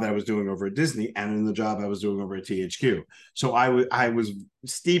job that I was doing over at Disney and in the job I was doing over at THQ. So I was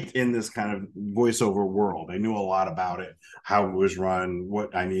steeped in this kind of voiceover world. I knew a lot about it, how it was run,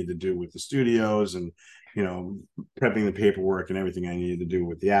 what I needed to do with the studios, and you know, prepping the paperwork and everything I needed to do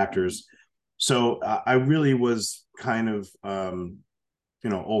with the actors. So I really was kind of,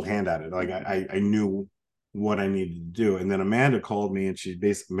 old hand at it. Like I knew what I needed to do. And then Amanda called me, and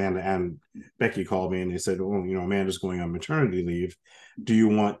Amanda and Becky called me, and they said, "Oh, Amanda's going on maternity leave. Do you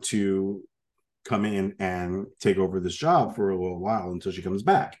want to come in and take over this job for a little while until she comes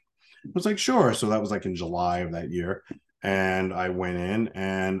back?" I was like, "Sure." So that was like in July of that year. And I went in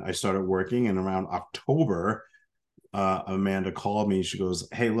and I started working. And around October, Amanda called me. She goes,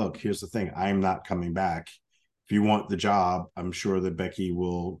 "Hey, look, here's the thing. I'm not coming back. If you want the job, I'm sure that Becky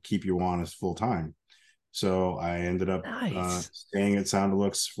will keep you on as full time." So I ended up Nice. staying at Sound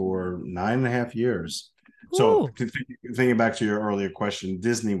Deluxe for 9.5 years. So Ooh, thinking back to your earlier question,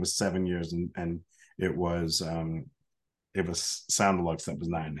 Disney was 7 years, and it was um, it was Sound Deluxe that was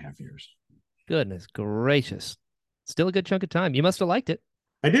 9.5 years. goodness gracious. Still a good chunk of time. You must have liked it.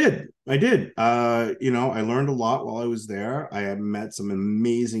 I did. I did. I learned a lot while I was there. I have met some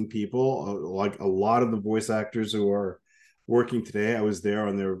amazing people, like a lot of the voice actors who are working today. I was there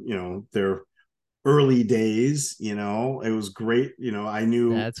on their early days. It was great. I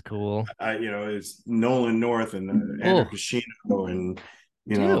knew, That's cool. it's Nolan North and Andrew Oh, Cascino and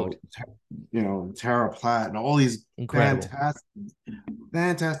you dude. know, Tara Platt and all these Incredible. fantastic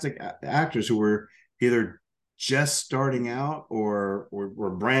fantastic actors who were either just starting out or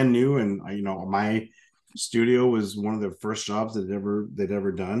were brand new. And my studio was one of the first jobs they'd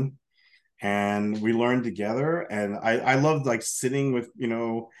ever done, and we learned together. And I loved like sitting with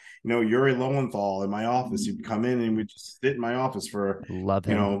Yuri Lowenthal in my office. He'd come in and we'd just sit in my office for Love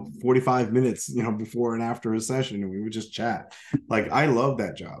him. 45 minutes before and after a session, and we would just chat. Like, I love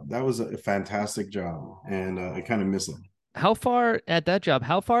that job. That was a fantastic job, and I kind of miss it. How far at that job,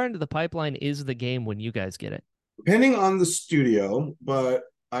 how far into the pipeline is the game when you guys get it? Depending on the studio, but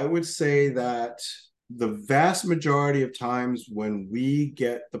I would say that the vast majority of times when we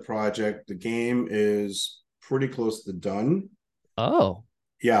get the project, the game is pretty close to done. Oh,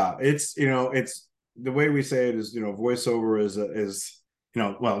 Yeah, it's the way we say it is, voiceover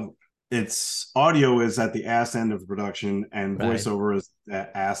well, it's audio is at the ass end of production, and right. voiceover is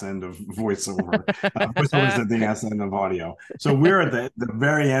at ass end of voiceover. Voiceover is at the ass end of audio. So we're at the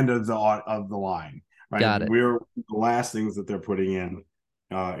very end of the line, right? Got it. We're the last things that they're putting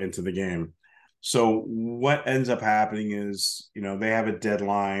into the game. So what ends up happening is, they have a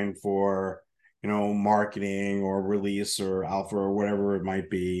deadline for marketing or release or alpha or whatever it might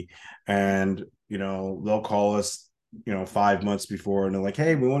be. And, they'll call us, 5 months before, and they're like,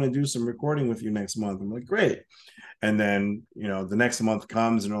 "Hey, we want to do some recording with you next month." I'm like, "Great." And then, the next month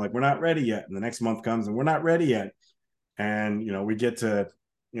comes and they're like, "We're not ready yet." And the next month comes and we're not ready yet. And, we get to,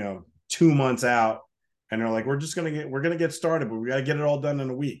 2 months out, and they're like, we're going to get started, but we got to get it all done in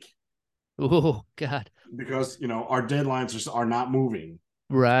a week Oh, God. because, our deadlines are not moving.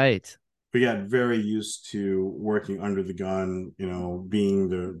 Right. We got very used to working under the gun, being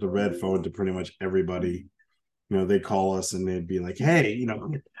the red phone to pretty much everybody. They call us and they'd be like, "Hey,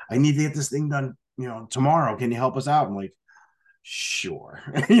 I need to get this thing done, tomorrow. Can you help us out?" I'm like, "Sure."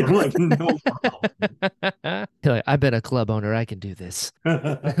 Like, no You're like, I've been a club owner. I can do this.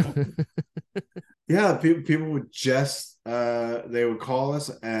 problem. Yeah, people would just they would call us,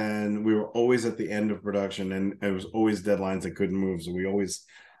 and we were always at the end of production, and it was always deadlines that couldn't move, so we always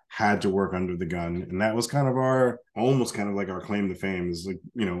had to work under the gun. And that was kind of our almost kind of like our claim to fame, is like,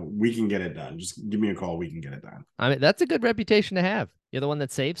 we can get it done. Just give me a call, we can get it done. I mean, that's a good reputation to have. You're the one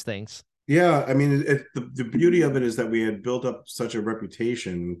that saves things. Yeah, I mean, the beauty of it is that we had built up such a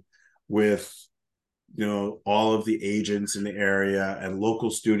reputation with all of the agents in the area and local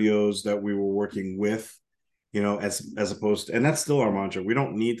studios that we were working with, as opposed to, and that's still our mantra. We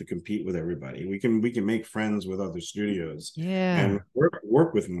don't need to compete with everybody. We can make friends with other studios and Yeah.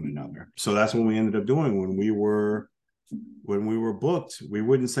 work with one another. So that's what we ended up doing when we were booked. We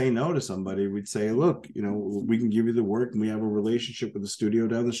wouldn't say no to somebody. We'd say, look, we can give you the work, and we have a relationship with the studio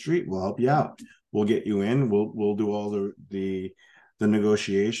down the street. We'll help you out. We'll get you in. We'll do all the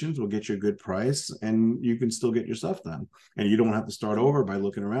negotiations. We'll get you a good price, and you can still get your stuff done. And you don't have to start over by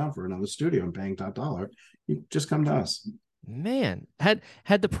looking around for another studio and paying top dollar. You just come to us. Man, had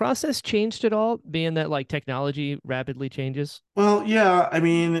the process changed at all, being that like technology rapidly changes? Well, yeah, I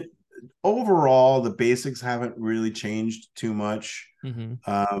mean, overall, the basics haven't really changed too much.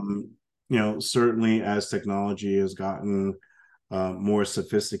 Mm-hmm. Certainly as technology has gotten more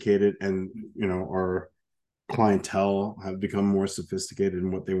sophisticated, and our clientele have become more sophisticated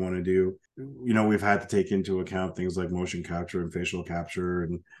in what they want to do. We've had to take into account things like motion capture and facial capture,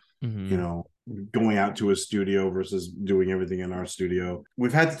 and Mm-hmm. going out to a studio versus doing everything in our studio.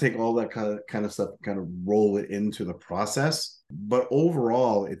 We've had to take all that kind of stuff, kind of roll it into the process. But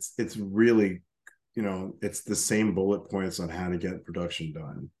overall, it's really, it's the same bullet points on how to get production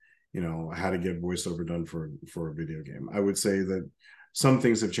done, how to get voiceover done for a video game. I would say that some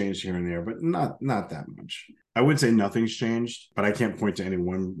things have changed here and there, but not that much. I would say nothing's changed, but I can't point to any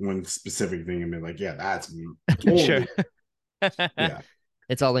one specific thing and be like, yeah, that's Sure. totally, yeah,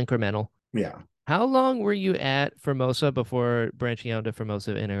 It's all incremental. yeah. How long were you at Formosa before branching out to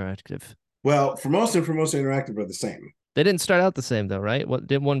Formosa Interactive? Well, Formosa Interactive are the same. They didn't start out the same though, right? What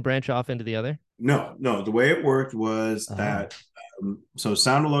did one branch off into the other? No, no. The way it worked was Oh. that so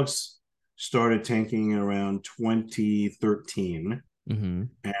Soundalux started tanking around 2013, Mm-hmm.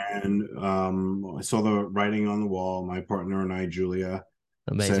 and I saw the writing on the wall. My partner and I, Julia,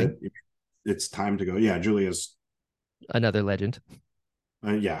 Amazing. said it's time to go. Yeah, Julia's. Another legend.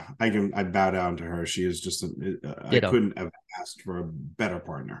 Yeah, I bow down to her. She is just. I Ditto. couldn't have asked for a better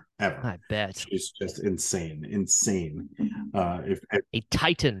partner ever. I bet. She's just insane, insane. If A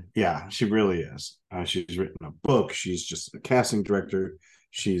titan. Yeah, she really is. She's written a book. She's just a casting director.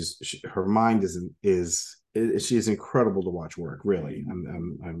 Her mind she's incredible to watch work. Really,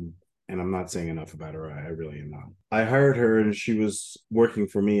 and I'm not saying enough about her. I really am not. I hired her, and she was working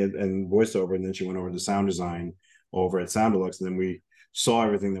for me and voiceover, and then she went over to sound design over at Soundalux, and then we saw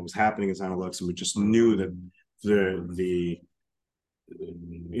everything that was happening in Soundalux, and we just knew that the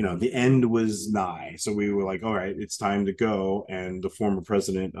end was nigh. So we were like, all right, it's time to go. And the former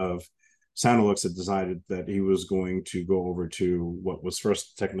president of Soundalux had decided that he was going to go over to what was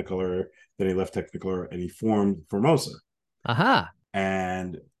first Technicolor, then he left Technicolor and he formed Formosa. Aha.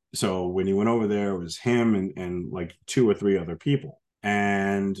 And so when he went over there, it was him and like two or three other people.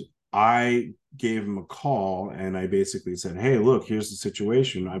 And I gave him a call and I basically said, hey, look, here's the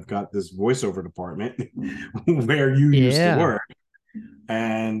situation. I've got this voiceover department where you used to Yeah. work.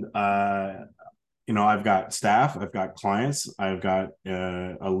 And I've got staff, I've got clients, I've got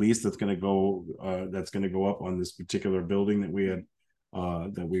a lease that's going to go up on this particular building that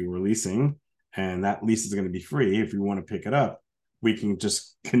we were leasing, and that lease is going to be free. If you want to pick it up, we can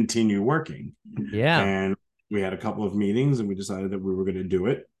just continue working. Yeah. And we had a couple of meetings, and we decided that we were going to do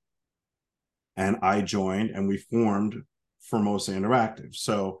it. And I joined, and we formed Formosa Interactive.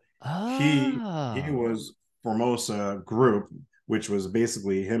 So he Oh. was Formosa Group, which was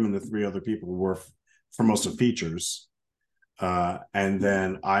basically him and the three other people were Formosa Features. And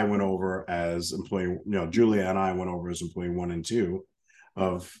then I went over as employee, Julia and I went over as employee 1 and 2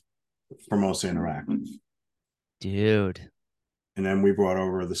 of Formosa Interactive. Dude. And then we brought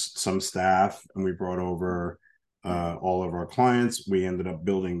over some staff, and we brought over all of our clients. We ended up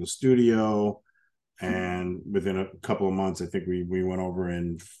building the studio. And within a couple of months, I think we went over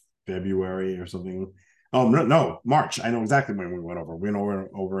in February or something. Oh no, March. I know exactly when we went over. We went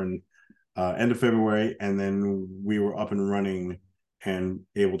over in end of February, and then we were up and running and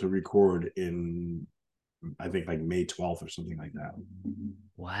able to record in, I think, like May 12th or something like that.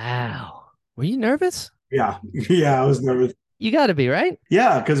 Wow. Were you nervous? Yeah, yeah, I was nervous. You got to be, right?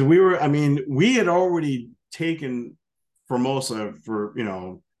 Yeah, because we had already taken Formosa for,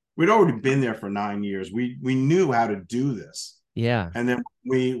 we'd already been there for 9 years. We knew how to do this. Yeah. And then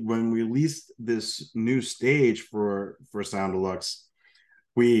when we leased this new stage for Sound Deluxe,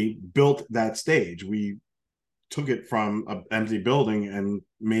 we built that stage. We took it from an empty building and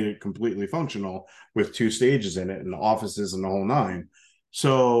made it completely functional with 2 stages in it and offices and the whole nine.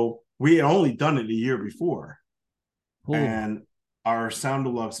 So we had only done it a year before. Ooh. And our Sound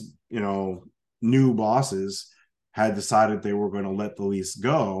Deluxe, new bosses had decided they were going to let the lease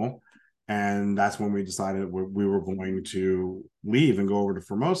go. And that's when we decided we were going to leave and go over to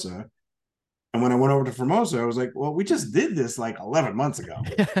Formosa. And when I went over to Formosa, I was like, well, we just did this like 11 months ago.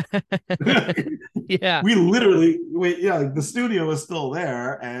 Yeah. We literally, like the studio is still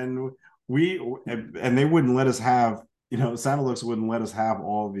there, and they wouldn't let us have, Santalux wouldn't let us have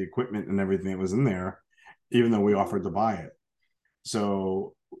all the equipment and everything that was in there, even though we offered to buy it.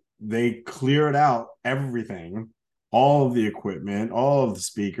 So they cleared out everything, all of the equipment, all of the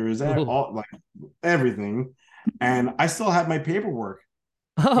speakers, Ooh. all like everything, and I still have my paperwork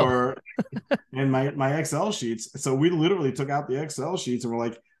Oh, for and my Excel sheets. So we literally took out the Excel sheets and we're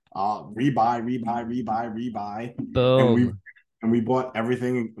like, rebuy, rebuy, rebuy, rebuy, and we boom. and we bought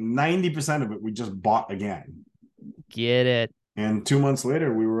everything. 90% of it we just bought again. Get it. And 2 months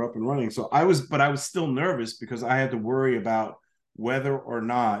later, we were up and running. But I was still nervous because I had to worry about whether or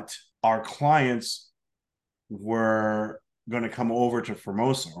not our clients were going to come over to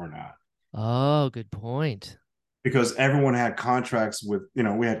Formosa or not. Oh, good point. Because everyone had contracts with,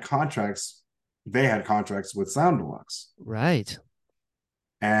 we had contracts, they had contracts with Sound Deluxe. Right.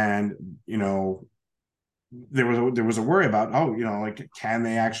 And, there was a worry about, like, can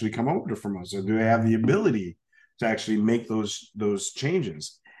they actually come over to Formosa? Do they have the ability to actually make those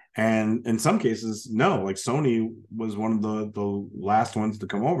changes? And in some cases, no. Like Sony was one of the last ones to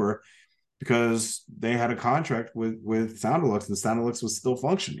come over because they had a contract with Sound Deluxe, and Sound Deluxe was still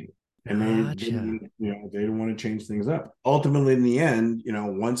functioning, and they Gotcha. didn't, they didn't want to change things up. Ultimately, in the end,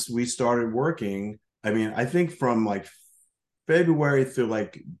 once we started working, I mean, I think from like February through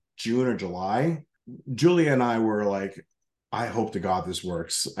like June or July, Julia and I were like, I hope to God this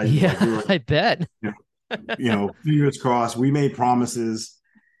works. Yeah, We were, I bet. fingers crossed. We made promises,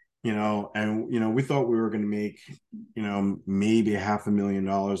 and we thought we were going to make, maybe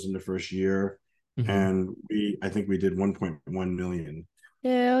 $500,000 in the first year, Hmm. and I think we did 1.1 million.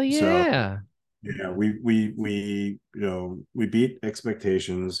 Hell So yeah. yeah, we beat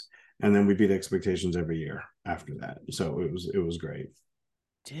expectations, and then we beat expectations every year after that. So it was great.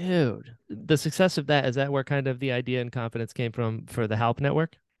 Dude, the success of that, is that where kind of the idea and confidence came from for the Halp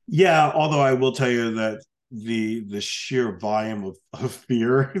Network? Yeah, although I will tell you that the sheer volume of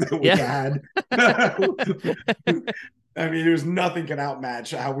fear that we Yeah. had, I mean, there's nothing can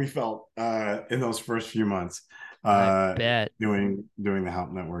outmatch how we felt in those first few months I uh, bet. doing the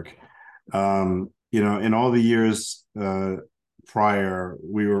Help Network. In all the years prior,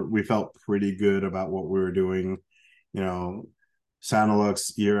 we felt pretty good about what we were doing. You know,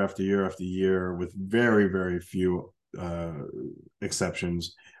 Santalux year after year after year, with very very few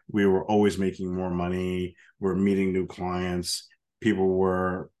exceptions, we were always making more money. We're meeting new clients. People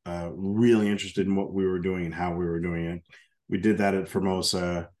were really interested in what we were doing and how we were doing it. We did that at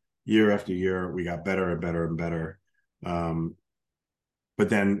Formosa year after year. We got better and better and better. Um, but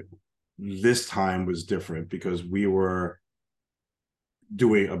then this time was different because we were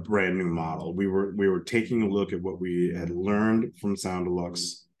doing a brand new model. We were taking a look at what we had learned from Sound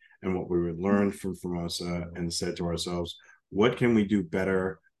Deluxe and what we had learned from Formosa, and said to ourselves, what can we do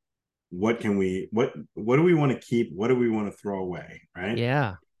better? What do we want to keep? What do we want to throw away? Right.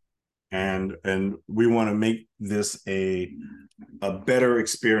 Yeah. And we want to make this a better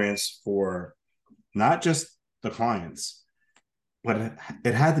experience for not just the clients, but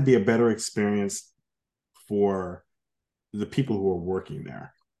it had to be a better experience for the people who are working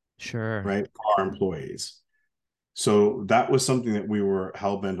there, Sure. right? Our employees. So that was something that we were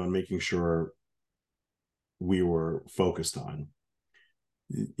hell bent on making sure we were focused on.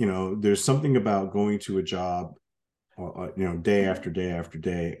 There's something about going to a job, day after day after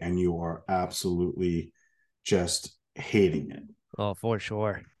day, and you are absolutely just hating it, Oh, for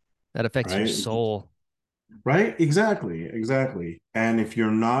sure. That affects your right? soul. Right? Exactly. And if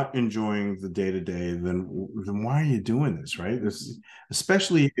you're not enjoying the day to day, then why are you doing this, right? This,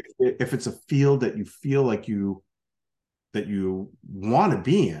 especially if it's a field that you feel like you want to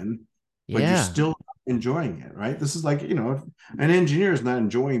be in, but you're Yeah. still enjoying it, right? This is like, if an engineer is not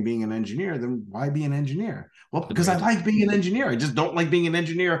enjoying being an engineer, then why be an engineer? Well, because I Agreed. like being an engineer. I just don't like being an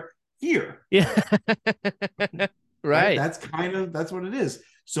engineer here, Yeah. right? Right. That's what it is.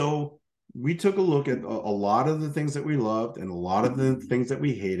 So we took a look at a lot of the things that we loved and a lot of the things that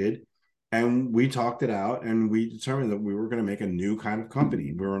we hated, and we talked it out, and we determined that we were going to make a new kind of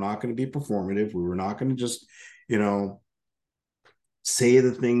company. We were not going to be performative. We were not going to just, you know, say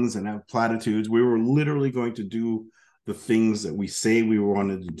the things and have platitudes. We were literally going to do the things that we say we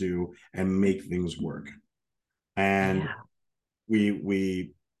wanted to do and make things work. And Yeah.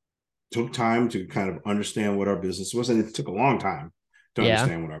 we took time to kind of understand what our business was, and it took a long time to Yeah.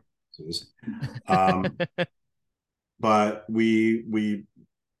 understand what our business is. Um, but we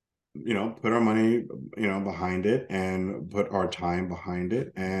put our money, behind it and put our time behind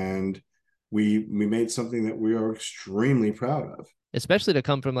it. And we made something that we are extremely proud of. Especially to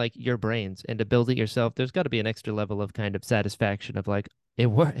come from like your brains and to build it yourself. There's got to be an extra level of kind of satisfaction of like it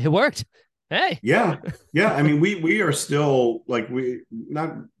worked. Hey. Yeah. Yeah. I mean, we are still like we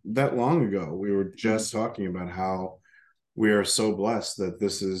not that long ago, we were just talking about how we are so blessed that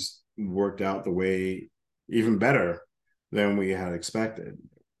this has worked out the way even better than we had expected.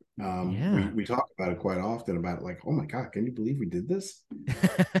 We Yeah. we talk about it quite often about like, oh my God, can you believe we did this?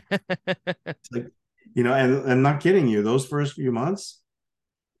 It's like, and not kidding you, those first few months,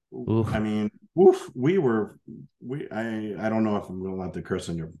 I Ooh. mean, woof, I don't know if I'm allowed to curse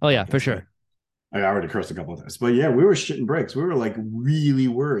on your Oh yeah, for podcast. sure. I already cursed a couple of times, but yeah, we were shitting bricks. We were like really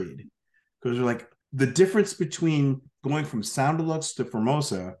worried because we're like the difference between going from Soundalux to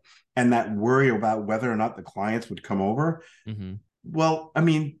Formosa and that worry about whether or not the clients would come over. Hmm. Well, I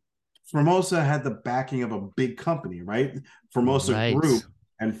mean, Formosa had the backing of a big company, right? Formosa Group Right.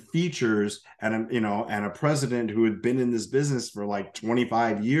 and features and a president who had been in this business for like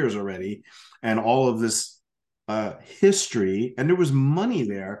 25 years already and all of this history, and there was money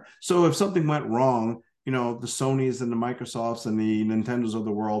there. So if something went wrong, the Sonys and the Microsofts and the Nintendos of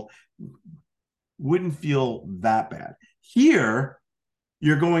the world wouldn't feel that bad. Here,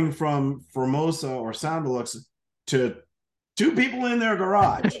 you're going from Formosa or Soundalux to two people in their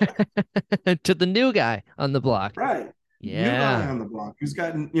garage. To the new guy on the block. Right. New guy Yeah. on the block who's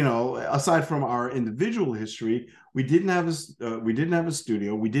gotten, aside from our individual history, we didn't have a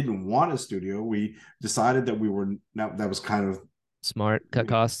studio. We didn't want a studio. We decided that we were now that was kind of, Smart. Cut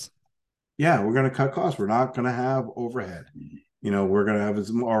costs. yeah, we're going to cut costs. We're not going to have overhead. We're going to have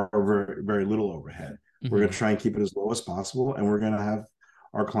more very, very little overhead. We're going Hmm. to try and keep it as low as possible, and we're going to have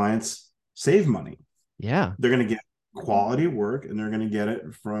our clients save money. Yeah. They're going to get quality work and they're going to get it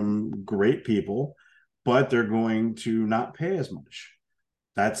from great people, but they're going to not pay as much.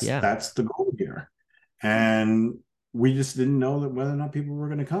 That's Yeah. that's the goal here. And we just didn't know that whether or not people were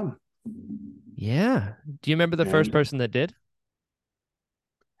going to come. Yeah. Do you remember the first And person that did?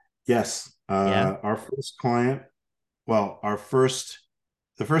 yes, Yeah. our first client, well,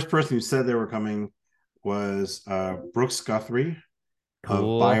 the first person who said they were coming was Brooks Guthrie of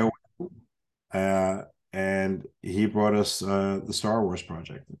Cool. Bio, uh, and he brought us the Star Wars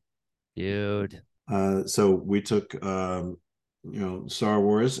project. Dude. So we took Star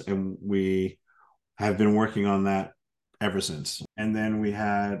Wars, and we have been working on that ever since. And then we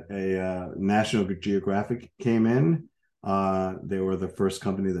had a National Geographic came in. They were the first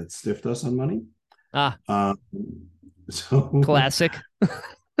company that stiffed us on money. Ah, Um, so classic.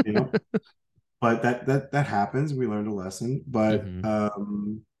 you know, but that happens. We learned a lesson. But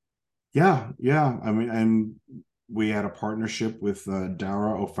Hmm. yeah, yeah. I mean, and we had a partnership with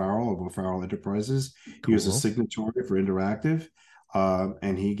Dara O'Farrell of O'Farrell Enterprises. He was a Cool. signatory for Interactive,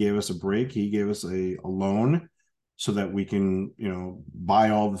 and he gave us a break. He gave us a loan so that we can, buy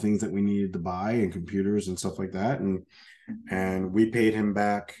all the things that we needed to buy and computers and stuff like that. And we paid him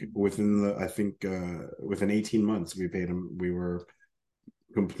back within I think, within 18 months. We paid him. We were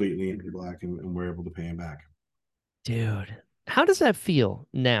completely into black, and we're able to pay him back. Dude. How does that feel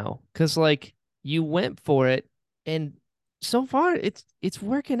now? Because like you went for it and so far it's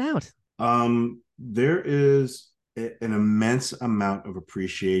working out. There is an immense amount of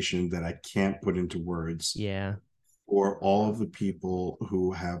appreciation that I can't put into words Yeah. for all of the people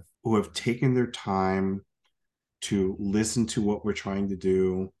who have taken their time to listen to what we're trying to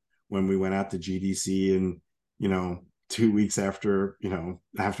do when we went out to GDC and 2 weeks after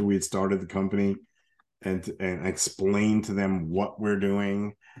we had started the company and explained to them what we're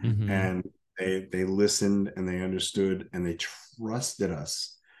doing, Hmm. and they listened and they understood and they trusted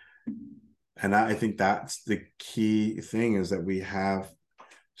us. And I think that's the key thing, is that we have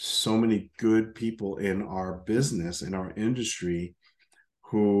so many good people in our business, in our industry,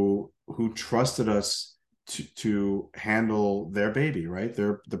 who trusted us to handle their baby, right?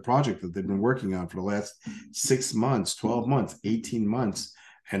 The project that they've been working on for the last 6 months, 12 months, 18 months.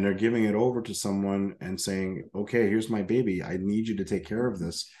 And they're giving it over to someone and saying, okay, here's my baby. I need you to take care of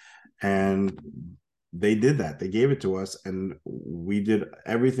this. And they did that. They gave it to us, and we did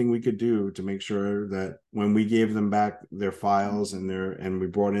everything we could do to make sure that when we gave them back their files and we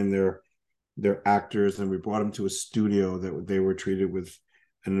brought in their actors and we brought them to a studio, that they were treated with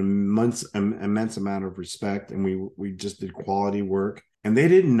an immense amount of respect, and we just did quality work. And they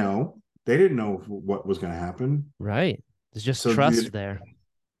didn't know what was going to happen. Right. There's just So trust there.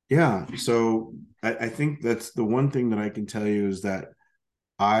 yeah, so I think that's the one thing that I can tell you, is that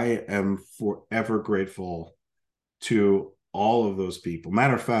I am forever grateful to all of those people.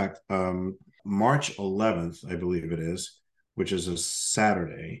 Matter of fact, March 11th, I believe it is, which is a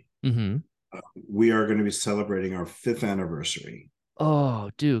Saturday, Mm-hmm. we are going to be celebrating our 5th anniversary. Oh,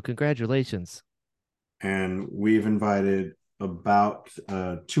 dude, congratulations. And we've invited about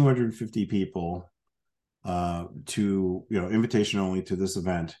 250 people to, invitation only to this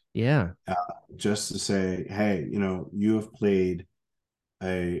event, Yeah. uh, just to say, hey, you have played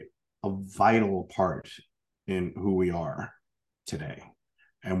a vital part in who we are today,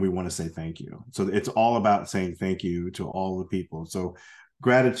 and we want to say thank you. So it's all about saying thank you to all the people. So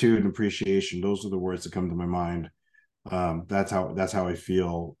gratitude and appreciation, those are the words that come to my mind. That's how I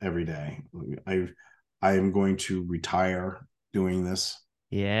feel every day. I am going to retire doing this.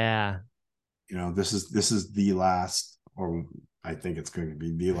 Yeah. This is the last, or I think it's going to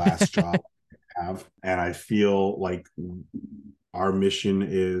be the last job I have, and I feel like our mission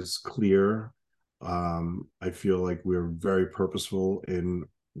is clear. I feel like we're very purposeful in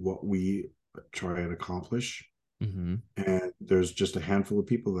what we try and accomplish, Mm-hmm. and there's just a handful of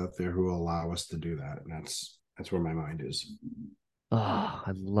people out there who allow us to do that, and that's where my mind is. Oh,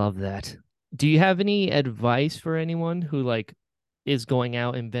 I love that. Do you have any advice for anyone who like is going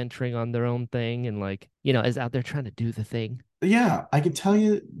out and venturing on their own thing and like, is out there trying to do the thing? Yeah, I can tell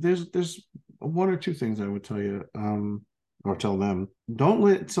you there's one or two things I would tell you, or tell them. Don't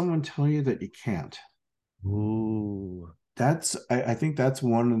let someone tell you that you can't. Ooh. I think that's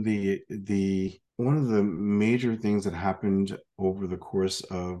one of the major things that happened over the course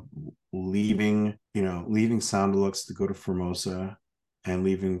of leaving Soundalux to go to Formosa, and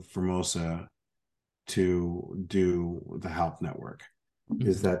leaving Formosa to do the Help Network,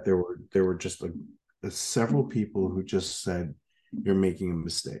 is Mm-hmm. that there were just several people who just said, you're making a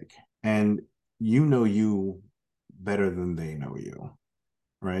mistake, and you better than they know you,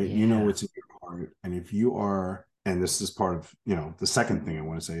 right? You know Yeah. what's in your heart, and if you are, and this is part of, the second thing I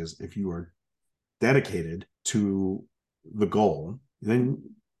want to say is, if you are dedicated to the goal, then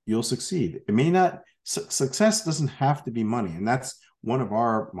you'll succeed. It may not, success doesn't have to be money, and that's one of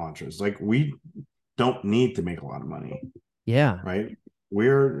our mantras. Like, we don't need to make a lot of money, Yeah. right?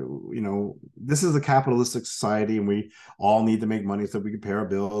 This is a capitalistic society, and we all need to make money so we can pay our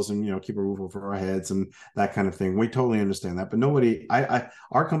bills and, keep a roof over our heads and that kind of thing. We totally understand that, but nobody,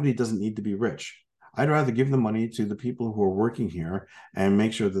 our company doesn't need to be rich. I'd rather give the money to the people who are working here and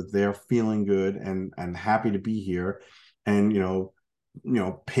make sure that they're feeling good and happy to be here, and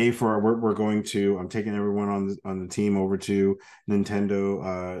pay for. We're going to. I'm taking everyone on the team over to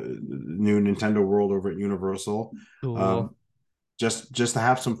Nintendo, new Nintendo World over at Universal. Cool. Um, just to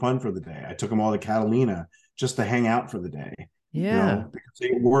have some fun for the day. I took them all to Catalina just to hang out for the day, Yeah. because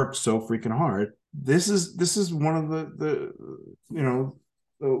they worked so freaking hard. This is one of the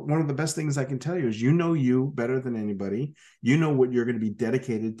one of the best things I can tell you is, you better than anybody. You know what you're going to be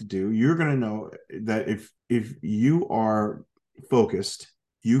dedicated to do. You're going to know that if you are focused,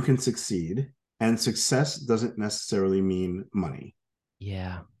 you can succeed. And success doesn't necessarily mean money,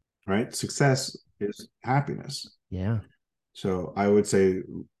 Yeah. right? Success is happiness. Yeah. So I would say,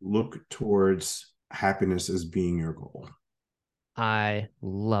 look towards happiness as being your goal. I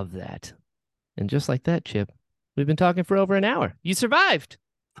love that. And just like that, Chip, we've been talking for over an hour. You survived.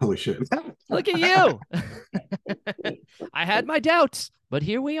 Holy shit. Look at you. I had my doubts, but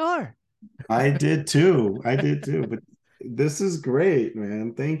here we are. I did too. I did too. But this is great,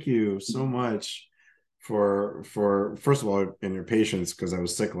 man. Thank you so much for first of all, and your patience, because I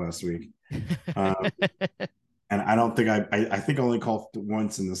was sick last week. Um, and I don't think I think I only called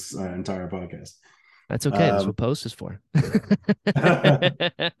once in this entire podcast. That's okay. That's Um, what post is for.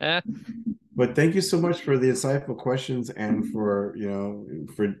 but thank you so much for the insightful questions, and for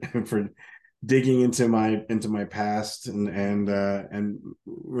for for digging into my past, and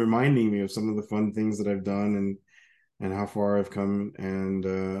reminding me of some of the fun things that I've done, and how far I've come, and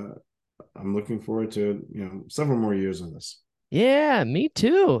I'm looking forward to several more years of this. Yeah, me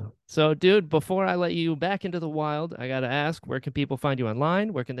too. So, dude, before I let you back into the wild, I gotta ask, where can people find you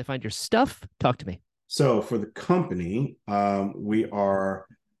online? Where can they find your stuff? Talk to me. So for the company, we are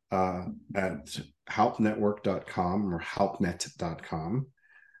at helpnetwork.com or helpnet.com.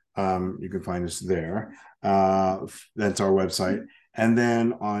 You can find us there. That's our website. And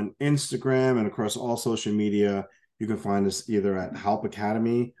then on Instagram and across all social media, you can find us either at Help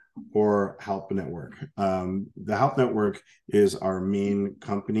Academy or Help Network. The Help Network is our main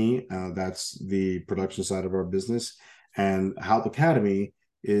company. That's the production side of our business. And Help Academy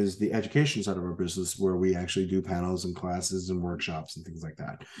is the education side of our business, where we actually do panels and classes and workshops and things like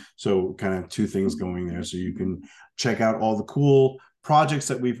that. So kind of two things going there. So you can check out all the cool projects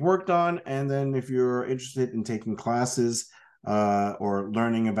that we've worked on. And then if you're interested in taking classes, or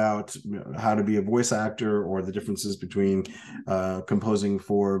learning about how to be a voice actor or the differences between composing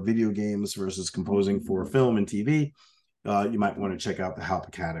for video games versus composing for film and TV, you might want to check out the Halp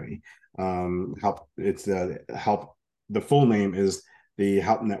Academy. Halp, it's Halp. The full name is the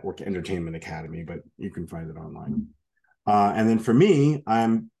Halp Network Entertainment Academy, but you can find it online. And then for me,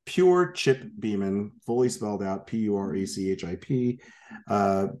 I'm pure Chip Beaman, fully spelled out PURECHIP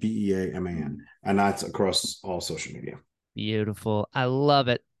BEAMAN, and that's across all social media. Beautiful. I love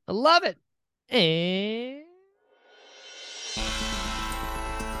it. I love it. And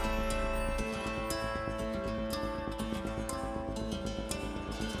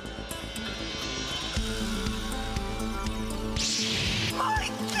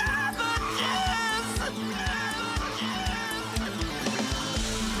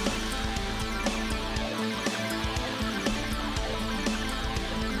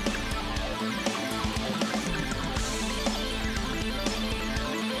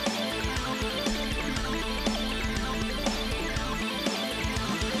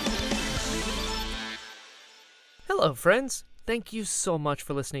hello, friends. Thank you so much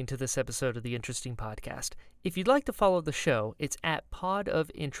for listening to this episode of the Interesting Podcast. If you'd like to follow the show, it's at Pod of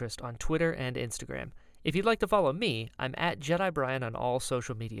Interest on Twitter and Instagram. If you'd like to follow me, I'm at Jedi Brian on all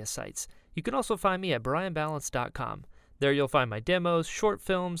social media sites. You can also find me at brianbalance.com. There you'll find my demos, short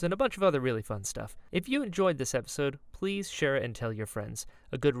films, and a bunch of other really fun stuff. If you enjoyed this episode, please share it and tell your friends.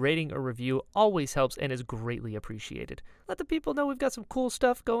 A good rating or review always helps and is greatly appreciated. Let the people know we've got some cool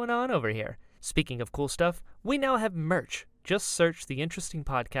stuff going on over here. Speaking of cool stuff, we now have merch. Just search The Interesting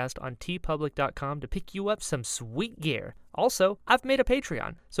Podcast on tpublic.com to pick you up some sweet gear. Also, I've made a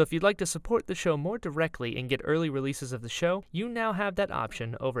Patreon, so if you'd like to support the show more directly and get early releases of the show, you now have that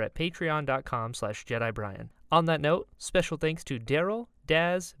option over at patreon.com/JediBrian. On that note, special thanks to Daryl,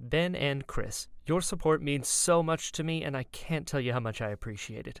 Daz, Ben, and Chris. Your support means so much to me, and I can't tell you how much I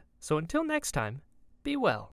appreciate it. So until next time, be well.